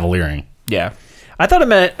you were cavaliering. Yeah. I thought it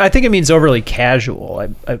meant. I think it means overly casual.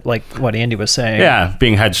 I like what Andy was saying. Yeah,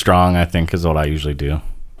 being headstrong, I think, is what I usually do.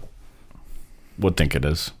 Would think it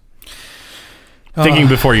is. Thinking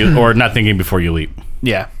before you, or not thinking before you leap.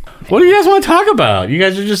 Yeah. What do you guys want to talk about? You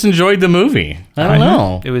guys just enjoyed the movie. I don't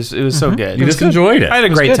know. It was so good. You just enjoyed it. I had a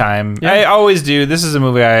great good. time. Yeah. I always do. This is a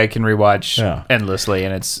movie I can rewatch Yeah. endlessly,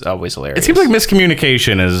 and it's always hilarious. It seems like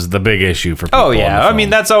miscommunication is the big issue for people. Oh in the yeah, I film. mean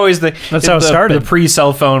that's always That's how it started. The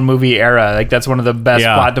pre-cell phone movie era. Like that's one of the best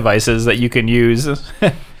Yeah. plot devices that you can use.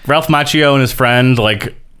 Ralph Macchio and his friend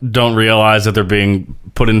like don't realize that they're being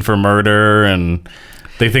put in for murder, and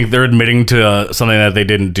they think they're admitting to something that they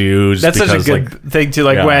didn't do. Just That's such a because, good like, thing to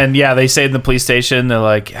like Yeah. when they say in the police station they're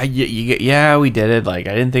like yeah we did it, like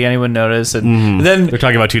I didn't think anyone noticed, and then they're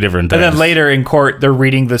talking about two different and things. then later in court they're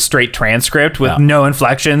reading the straight transcript with Yeah. no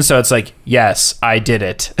inflection, so it's like yes I did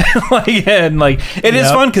it. Like and like it is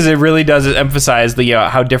Yep. fun because it really does emphasize the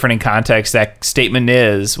how different in context that statement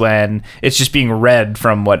is when it's just being read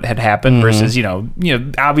from what had happened versus you know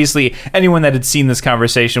obviously anyone that had seen this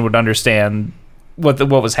conversation would understand what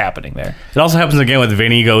was happening there. It also happens again with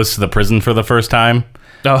Vinny goes to the prison for the first time,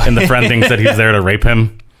 and the friend thinks that he's there to rape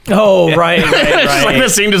him. Oh, right. It's like the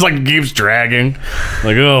scene just like keeps dragging.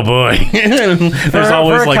 Like, oh boy. There's For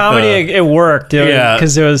always a like comedy, the, it worked. Yeah.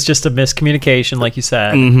 Because it was just a miscommunication, like you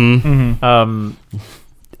said.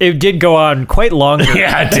 It did go on quite longer.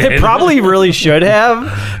 Yeah, it did. It probably really should have.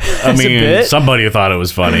 I mean, somebody thought it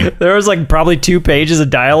was funny. There was like probably 2 pages of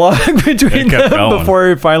dialogue between kept them going. before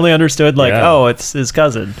he finally understood, like, Yeah. oh, it's his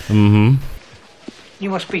cousin. You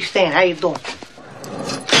must be Stan. How you doing?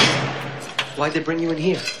 Why'd they bring you in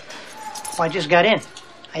here? Well, I just got in.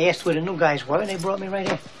 I asked where the new guys were, and they brought me right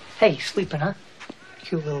here. Hey, sleeping, huh?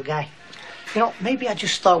 Cute little guy. You know, maybe I'll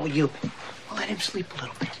just start with you. I'll let him sleep a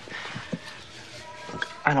little bit.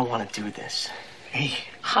 I don't want to do this. Hey,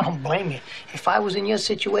 I don't blame you. If I was in your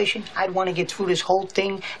situation, I'd want to get through this whole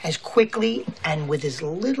thing as quickly and with as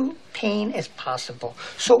little pain as possible.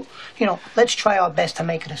 So, you know, let's try our best to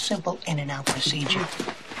make it a simple in and out procedure.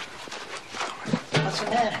 What's the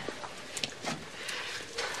matter?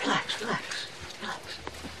 Relax, relax, relax.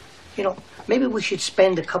 You know, maybe we should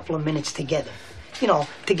spend a couple of minutes together, you know,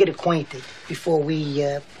 to get acquainted before we,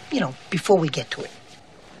 before we get to it.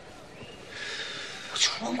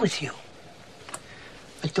 What's wrong with you?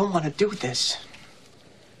 I don't want to do this.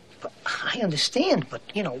 But I understand, but,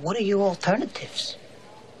 you know, what are your alternatives?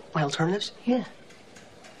 My alternatives? Yeah.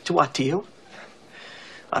 To what, to you?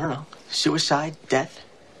 I don't know. Suicide? Death?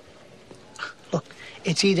 Look,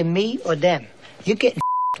 it's either me or them. You're getting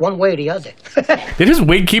one way or the other. Did his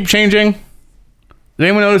wig keep changing? Did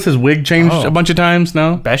anyone notice his wig changed a bunch of times?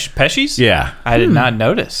 No? Pesci's? Yeah. I did not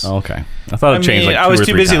notice. Oh, okay. I thought it changed like 2 I was or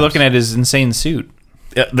too 3 busy times. looking at his insane suit.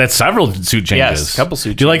 That's several suit changes. Yes, couple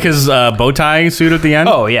suit Do you like his bow tie suit at the end?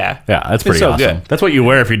 Oh, yeah. Yeah, that's pretty so awesome. good. That's what you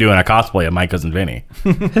wear if you're doing a cosplay of My Cousin Vinny.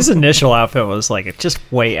 His initial outfit was like just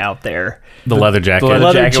way out there. The leather jacket. leather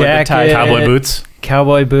Leather jacket with the tie. jacket. Cowboy boots.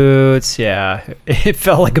 Cowboy boots, yeah. It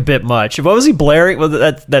felt like a bit much. What was he blaring? Was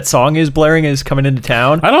that song he was blaring is coming into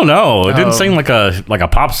town? I don't know. It didn't sing like a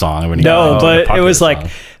pop song. When he No, got but a it popular was like, song.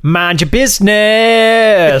 mind your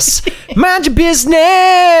business. Mind your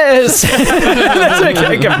business. That's what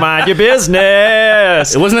I can mind your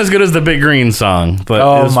business. It wasn't as good as the Big Green song, but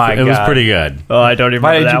Oh it was, my it was God. pretty good. Oh, I don't even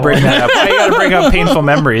Why remember did you that bring one. that up? Why you gotta bring up painful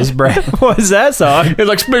memories, Brett? What was that song? It's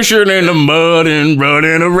like splishing in the mud and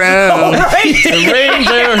running around. The rains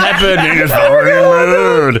are happening, it's pouring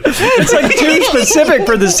road. It's like too specific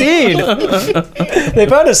for the scene. They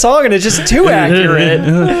found a song and it's just too accurate.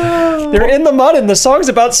 They're in the mud and the song's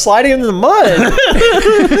about sliding into the mud.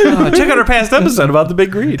 Check out our past episode about the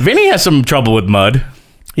Big Green. Vinny has some trouble with mud.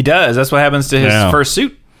 He does. That's what happens to his Yeah. first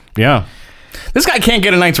suit. Yeah. This guy can't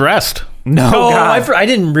get a night's rest. No, Oh, God. I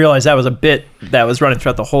didn't realize that was a bit that was running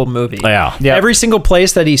throughout the whole movie. Yeah. Yeah. Every single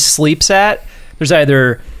place that he sleeps at, there's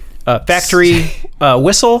either a factory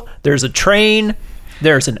whistle, there's a train,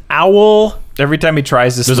 there's an owl. Every time he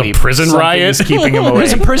tries to There's a sleep, prison riot. something's keeping him away.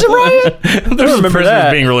 There's a prison riot? There's remember prisoners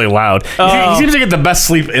that. being really loud. He seems to get the best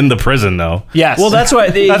sleep in the prison, though. Yes. Well, that's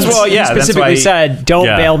why he specifically said, "Don't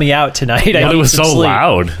Yeah. bail me out tonight." I But need it was some so sleep.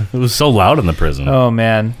 loud. It was so loud in the prison. Oh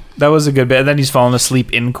man, that was a good bit. And then he's falling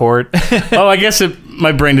asleep in court. Oh, I guess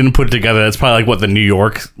my brain didn't put it together. That's probably like what the New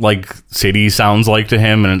York city sounds like to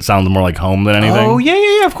him, and it sounds more like home than anything. Oh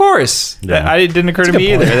yeah, of course. Yeah. That didn't occur to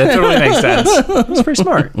me either. That totally makes sense. It's pretty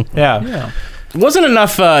smart. Yeah. It wasn't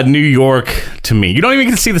enough New York to me. You don't even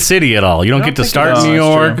get to see the city at all. You don't get to start in New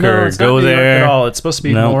York No, or it's not go New York there at all. It's supposed to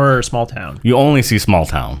be No. more small town, You only see small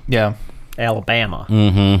town. Yeah. Alabama.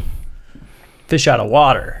 Mm-hmm. Fish out of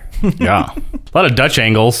water. Yeah. A lot of Dutch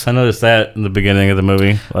angles. I noticed that in the beginning of the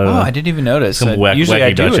movie. Oh, I didn't even notice. Some Usually wacky I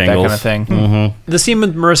do Dutch with that angles. kind of thing. Mm-hmm. The scene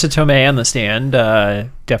with Marissa Tomei on the stand,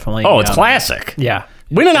 definitely. Oh, it's classic. Yeah,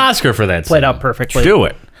 Win an Oscar for that. played scene. out perfectly. Do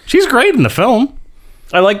it. She's great in the film.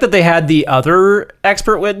 I like that they had the other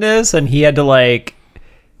expert witness, and he had to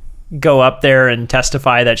go up there and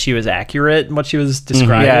testify that she was accurate in what she was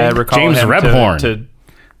describing. Yeah, I recall James him Rebhorn. to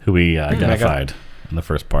Who we identified in the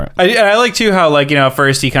first part. I like too how at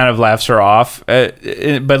first he kind of laughs her off, but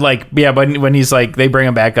when he's like they bring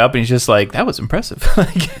him back up and he's just like that was impressive.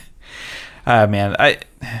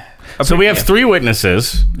 So we have 3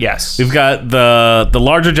 witnesses. Yes, We've got the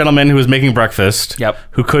larger gentleman who was making breakfast. Yep.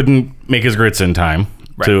 Who couldn't make his grits in time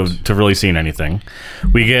to really see anything.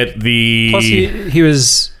 We get the Plus, he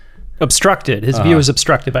was obstructed. His view was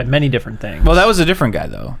obstructed by many different things. Well, that was a different guy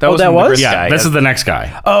though. That Oh, wasn't that the was? British yeah. guy. This is the next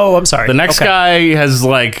guy. Oh, I'm sorry. The next Okay. guy has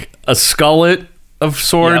like a skullet of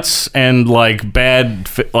sorts and bad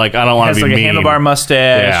I don't want has to be like mean. a handlebar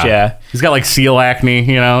mustache. Yeah. He's got like seal acne.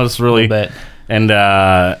 It's really bit. and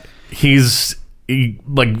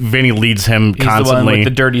Vinny leads him He's constantly the one with the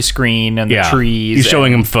dirty screen and the trees. He's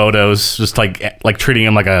showing him photos, just like treating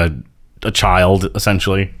him like a child,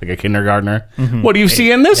 essentially, like a kindergartner. What do you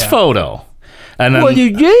see in this photo? And then,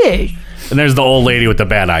 you did. and there's the old lady with the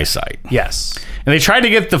bad eyesight. Yes. And they tried to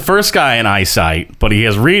get the first guy in eyesight, but he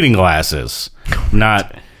has reading glasses,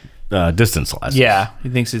 not distance glasses. Yeah, he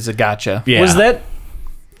thinks it's a gotcha. Yeah. Was that?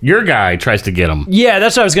 Your guy tries to get him. Yeah,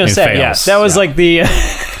 that's what I was gonna And say. fails. Yeah, that was like the.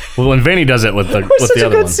 Well, when Vinny does it with the such a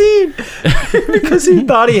other good one. scene because he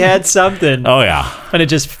thought he had something. Oh yeah. And it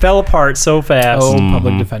just fell apart so fast. Oh,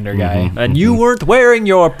 public defender guy. And you weren't wearing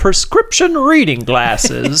your prescription reading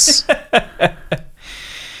glasses.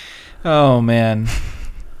 Oh man.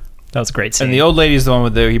 That was a great scene. And the old lady's the one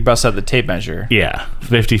with he busts out the tape measure. Yeah.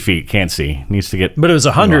 50 feet. Can't see. Needs to get. but it was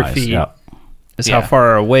 100 eyes. feet. Yep. Is Yeah. how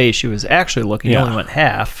far away she was actually looking. Yeah. He only went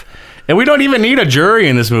half. And we don't even need a jury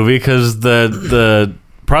in this movie because the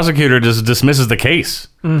prosecutor just dismisses the case.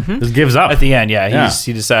 Just gives up. At the end, yeah, Yeah.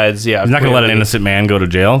 he decides, yeah, He's not going to let an clearly- innocent man go to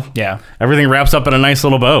jail. Yeah, Everything wraps up in a nice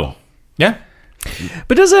little bow. yeah.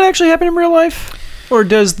 But does that actually happen in real life? Or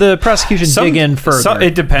does the prosecution dig in further?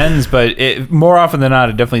 It depends, but more often than not,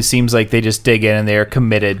 it definitely seems like they just dig in and they're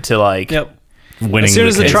committed to like. Yep. Winning As soon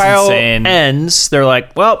as the case. trial insane. ends, they're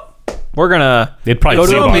like, well, we're going to They'd probably go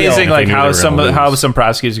to flip a on meeting. it Amazing, if like they knew they were gonna lose. some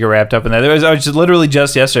prosecutors get wrapped up in that. I was just literally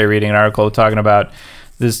just yesterday reading an article talking about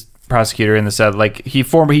this prosecutor in the set. Like he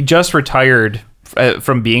just retired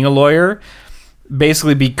from being a lawyer,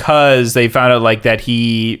 basically because they found out like that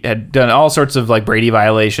he had done all sorts of like Brady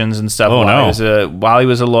violations and stuff while he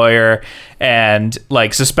was a lawyer, and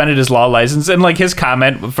like suspended his law license. And like his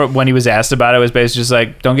comment when he was asked about it was basically just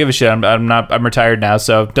like, "Don't give a shit. I'm retired now,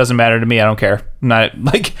 so it doesn't matter to me. I don't care. I'm not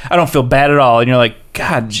like I don't feel bad at all." And you're like,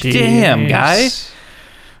 God damn, guy.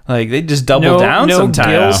 Like they just double down no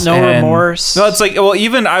sometimes. guilt, no remorse. No, it's like, well,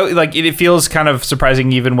 even it feels kind of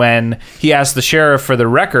surprising even when he asked the sheriff for the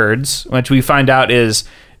records, which we find out is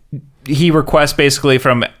he requests basically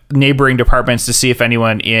from neighboring departments to see if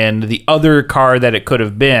anyone in the other car that it could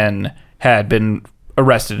have been had been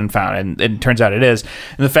arrested and found, and it turns out it is.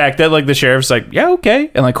 And the fact that like the sheriff's like, yeah, okay,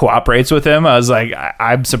 and like cooperates with him, I was like,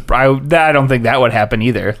 I'm surprised. I don't think that would happen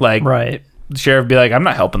either. Like, Right. the sheriff would be like, I'm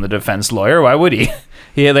not helping the defense lawyer. Why would he?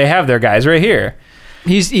 They have their guys right here.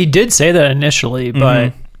 He did say that initially,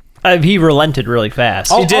 but he relented really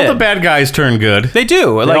fast. All did. the bad guys turn good. They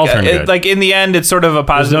do. all turn good. Like in the end, it's sort of a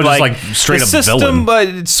positive. no just, like straight the up system, villain. but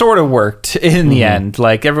it sort of worked in the end.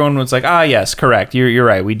 Like everyone was like, yes, correct. You're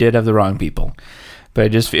right. We did have the wrong people.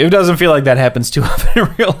 But it doesn't feel like that happens too often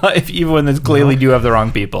in real life, even when they clearly do have the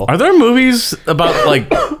wrong people. Are there movies about like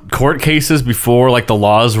court cases before like the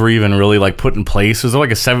laws were even really like put in place? Is there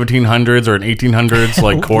like a 1700s or an 1800s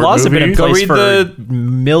like court Laws have movie? been in place read for the-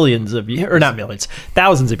 millions of years, or not millions,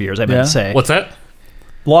 thousands of years. I meant to say What's that?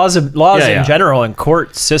 laws Yeah, in yeah. general and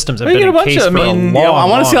court systems have Well, you been get a in bunch case of- for I mean, a long, Yeah, I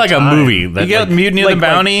want to see long like a time. movie that You got like, Mutiny of the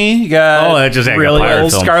Bounty. You got oh, that just like really a pirate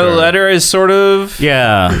old film, Scarlet sure. Letter is sort of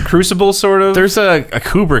Yeah. Crucible, sort of. There's a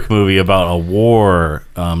Kubrick movie about a war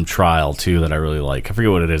trial too that I really like. I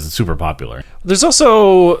forget what it is. It's super popular. There's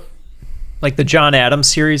also like the John Adams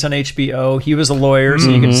series on HBO. He was a lawyer,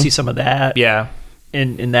 so you can see some of that yeah.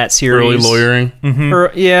 in that series. Early lawyering.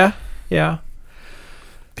 Or, yeah.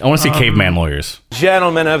 I want to see caveman lawyers.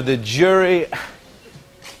 Gentlemen of the jury,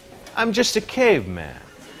 I'm just a caveman.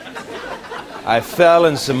 I fell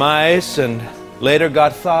in some ice and later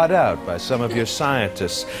got thawed out by some of your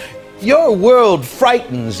scientists. Your world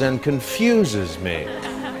frightens and confuses me.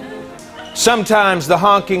 Sometimes the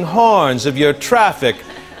honking horns of your traffic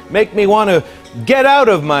make me want to get out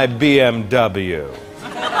of my BMW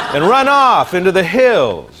and run off into the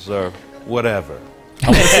hills or whatever. I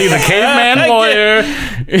want to see the caveman lawyer.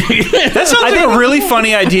 That sounds like a really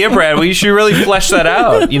funny idea, Brad. We should really flesh that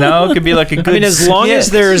out. You know, it could be like a good. I mean, as long as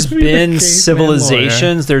skit. there's been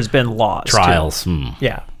civilizations, there's been laws. too. Trials.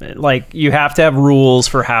 Yeah. Like, you have to have rules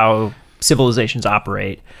for how civilizations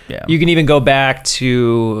operate. Yeah. You can even go back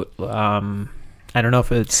to, I don't know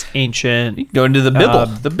if it's ancient go into the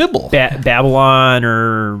Bible, Babylon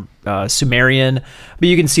or Sumerian, but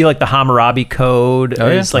you can see like the Hammurabi Code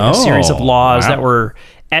is like a series of laws that were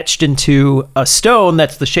etched into a stone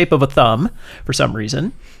that's the shape of a thumb for some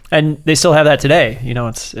reason, and they still have that today. You know,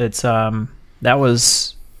 it's that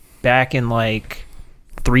was back in like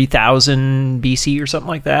 3000 BC or something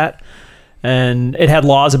like that. And it had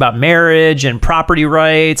laws about marriage and property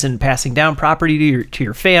rights and passing down property to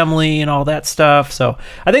your family and all that stuff. So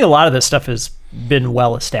I think a lot of this stuff has been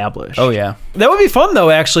well established. Oh yeah, That would be fun though,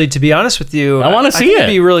 actually, to be honest with you. I wanna see think it. It'd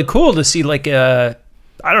be really cool to see like I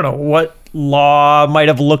don't know what law might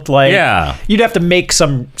have looked like. Yeah. You'd have to make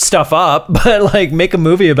some stuff up, but like make a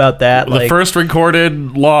movie about that. The first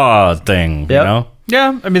recorded law thing. You Yep. know.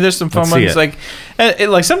 yeah. I mean, there's some fun Let's see ones. it. Like,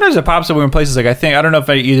 like sometimes it pops up in places. Like I don't know if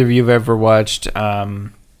either of you have ever watched.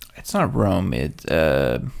 It's not Rome. It's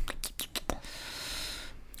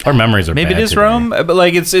Our memories are maybe bad it is today. Rome, but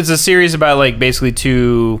like it's a series about like basically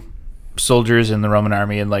two soldiers in the Roman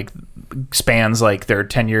army and like spans like their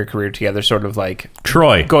 10-year career together, sort of like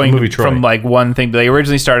Troy, going movie Troy. from like one thing. They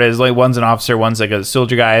originally started as like one's an officer, one's like a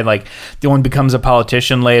soldier guy, and like the one becomes a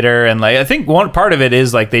politician later. And like I think one part of it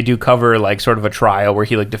is like they do cover like sort of a trial where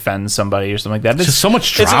he like defends somebody or something like that. It's just so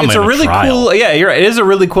much drama. It's a in really trial. cool. Yeah, you're right. It is a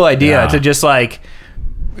really cool idea to just like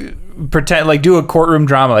pretend like do a courtroom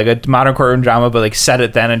drama, like a modern courtroom drama, but like set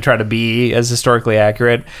it then and try to be as historically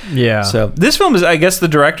accurate. Yeah. So this film is, I guess, the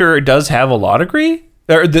director does have a law degree.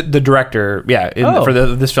 Or the director, for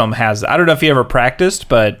this film has. I don't know if he ever practiced,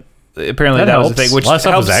 but apparently that was the thing. Which a lot of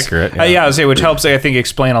stuff helps, was accurate. I would say, which helps, I think,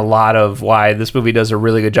 explain a lot of why this movie does a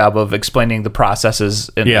really good job of explaining the processes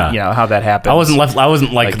and how that happens. I wasn't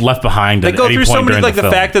left behind. They at go any through point so many, during like the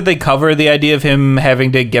film. fact that they cover the idea of him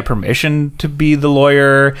having to get permission to be the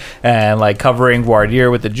lawyer, and like covering voir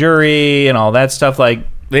dire with the jury and all that stuff. Like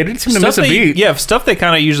they didn't seem to miss a beat. Yeah, stuff they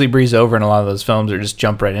kind of usually breeze over in a lot of those films or just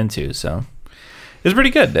jump right into. So it's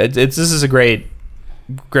pretty good. This is a great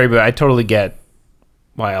movie. I totally get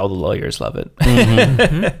why all the lawyers love it.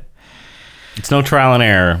 Mm-hmm. It's no trial and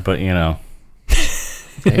error, but you know.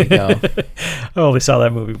 There you go. I only saw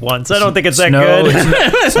that movie once. I don't think it's that no- good.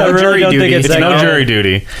 it's I no really jury don't duty. think it's It's that no good. jury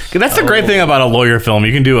duty. That's the great thing about a lawyer film.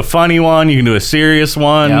 You can do a funny one. You can do a serious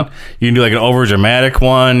one. Yep. You can do like an over dramatic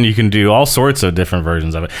one. You can do all sorts of different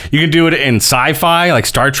versions of it. You can do it in sci-fi, like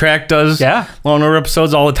Star Trek does. Yeah. Law and Order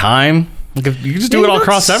episodes all the time. Like, you can just do it all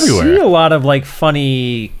across See everywhere. a lot of like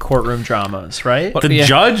funny courtroom dramas, right? The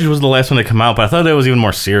Judge was the last one to come out, but I thought that was even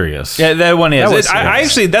more serious. Yeah, that one is. That was I serious.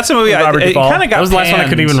 actually, that's a movie. Robert It Duvall. kind of got. That was the last one I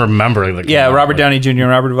couldn't panned. even remember. Like, Yeah, Robert Downey Jr. and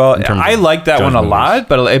Robert Duvall. terms I of liked that Judge one a movies. lot,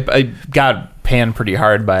 but it got panned pretty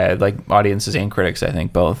hard by like audiences and critics. I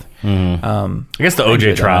think both. I guess the enjoyed OJ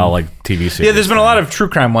that trial, one. like TV series. Yeah, there's been a lot of true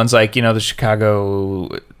crime ones, like the Chicago.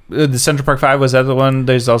 The Central Park 5, was that the one?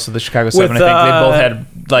 There's also the Chicago 7. With, I think they both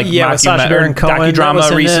had like with Sacha Baron Cohen, that was docudrama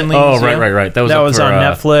in it. recently. Oh, right. That was up on for,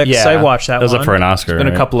 Netflix. yeah. I watched that That was one. up for an Oscar. Been a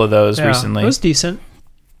right? couple of those Yeah, recently. It was decent.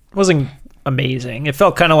 It wasn't amazing. It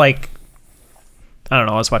felt kind of like, I don't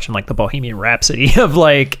know, I was watching like the Bohemian Rhapsody of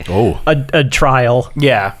like a trial.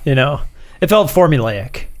 Yeah. It felt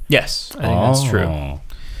formulaic. Yes, I think that's true.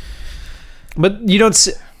 But you don't.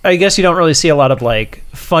 I guess you don't really see a lot of like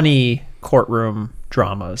funny courtroom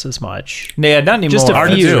dramas as much. Yeah, not anymore. Just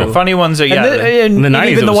a few. The funny ones are And, In the 90s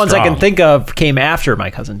even it the was ones I strong. can think of came after My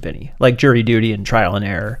Cousin Vinny, like Jury Duty and Trial and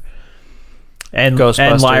Error, and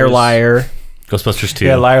Ghostbusters. Liar Liar, Ghostbusters 2.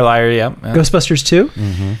 Yeah, Liar Liar. Yeah. Ghostbusters 2.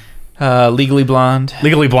 Legally Blonde.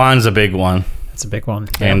 Legally Blonde is a big one. That's a big one.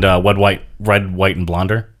 And Red, White, and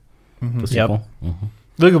Blonder. The sequel.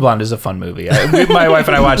 Legally Blonde is a fun movie. My wife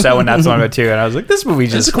and I watched that one not so long ago too, and I was like, "This movie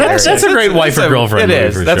just That's a great wife or girlfriend It movie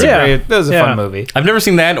is. for That's sure. a great. That was a fun movie. I've never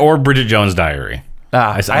seen that or Bridget Jones' Diary.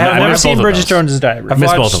 I I've have Never missed seen both of Bridget those. Jones' Diary. I've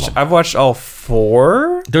missed both of them. I've watched all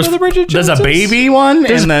four. There's of the Bridget There's a Joneses. baby one.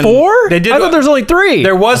 There's and then 4? They did. I thought there's only 3.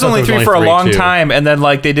 There was I thought only there was 3 for a only long 3 too. time, and then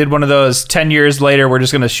like they did one of those 10 years later. We're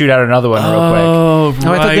just going to shoot out another one real quick. Oh,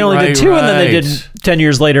 No, I thought they only did 2, and then they did 10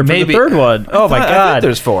 years later for the third one. Oh my I think god!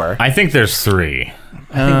 there's 4. I think there's 3.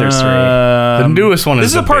 I think there's 3. The newest one is This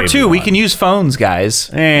is the a part baby 2. We one. can use phones, guys.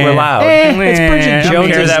 Eh. We're loud. It's Bridget Don't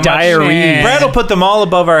care Jones' that much. Diary. Brad will put them all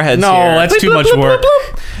above our heads. No, here. that's too much work.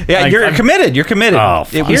 Yeah, Like, you're I'm- committed. You're committed. Oh,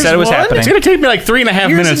 we fine. said it was Here's one. happening. It's going to take me like 3.5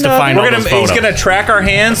 minutes to another- find all those He's photos. gonna track our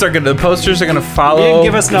hands. The posters are gonna follow. You didn't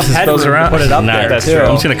give us enough Those headroom to around. put it up Nah, there. that's too. true.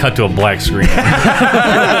 I'm just going to cut to a black screen. Nothing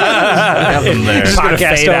there. Just gonna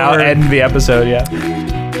Podcast fade out, over. end the episode. Yeah.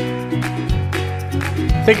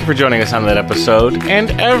 Thank you for joining us on that episode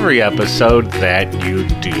and every episode that you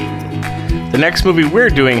do. The next movie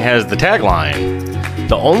we're doing has the tagline,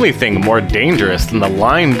 "The only thing more dangerous than the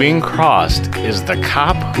line being crossed is the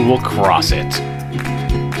cop who will cross it."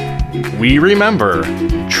 We remember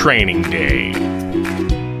Training Day.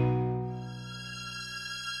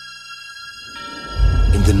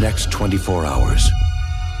 In the next 24 hours,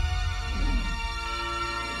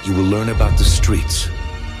 you will learn about the streets,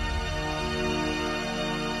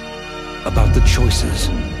 about the choices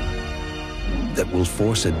that will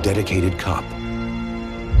force a dedicated cop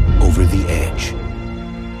over the edge,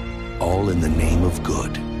 all in the name of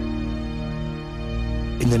good.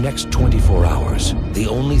 In the next 24 hours, the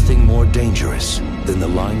only thing more dangerous than the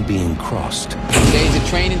line being crossed Today's a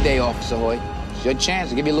training day, Officer Hoyt. It's your chance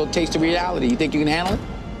to give you a little taste of reality. You think you can handle it?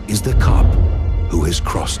 is the cop who has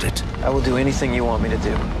crossed it. I will do anything you want me to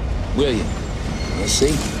do. Will you? Let's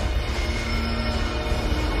see.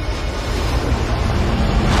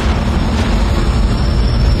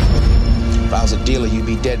 If I was a dealer, you'd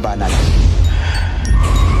be dead by now.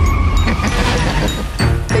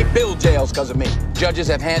 They build jails because of me. judges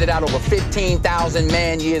have handed out over 15,000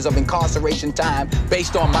 man-years of incarceration time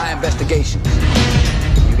based on my investigations.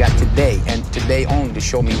 You got today, and today only, to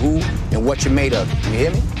show me who and what you're made of. You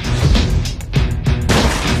hear me?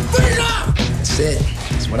 That's it.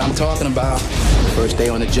 That's what I'm talking about. First day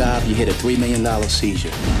on the job, you hit a $3 million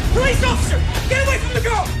seizure. Police officer, get away from the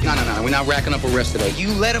girl! No. We're not racking up arrests today.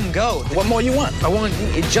 You let him go. What more you want? I want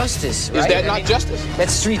justice, right? Is that not justice?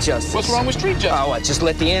 That's street justice. What's wrong with street justice? Oh, what? Just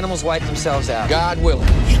let the animals wipe themselves out. God willing.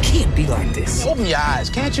 You can't be like this. Open your eyes.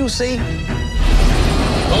 Can't you see?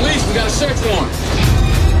 Police, we got a search warrant.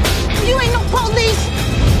 You ain't no police!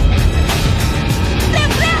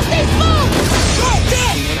 They're blasting food!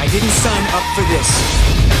 I didn't sign up for this.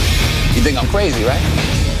 You think I'm crazy, right?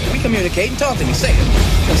 We communicate and talk to me. Say it.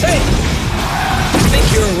 Say it. I think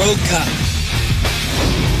you're a road cop.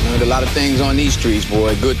 Learned a lot of things on these streets,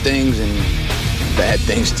 boy. Good things and bad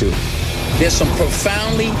things, too. There's some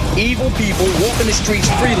profoundly evil people walking the streets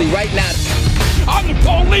freely right now. I'm the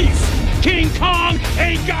police! King Kong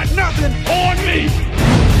ain't got nothing on me!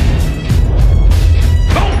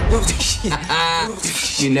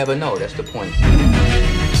 You never know, that's the point.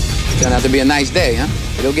 It's gonna have to be a nice day, huh?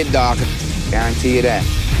 It'll get darker. Guarantee you that.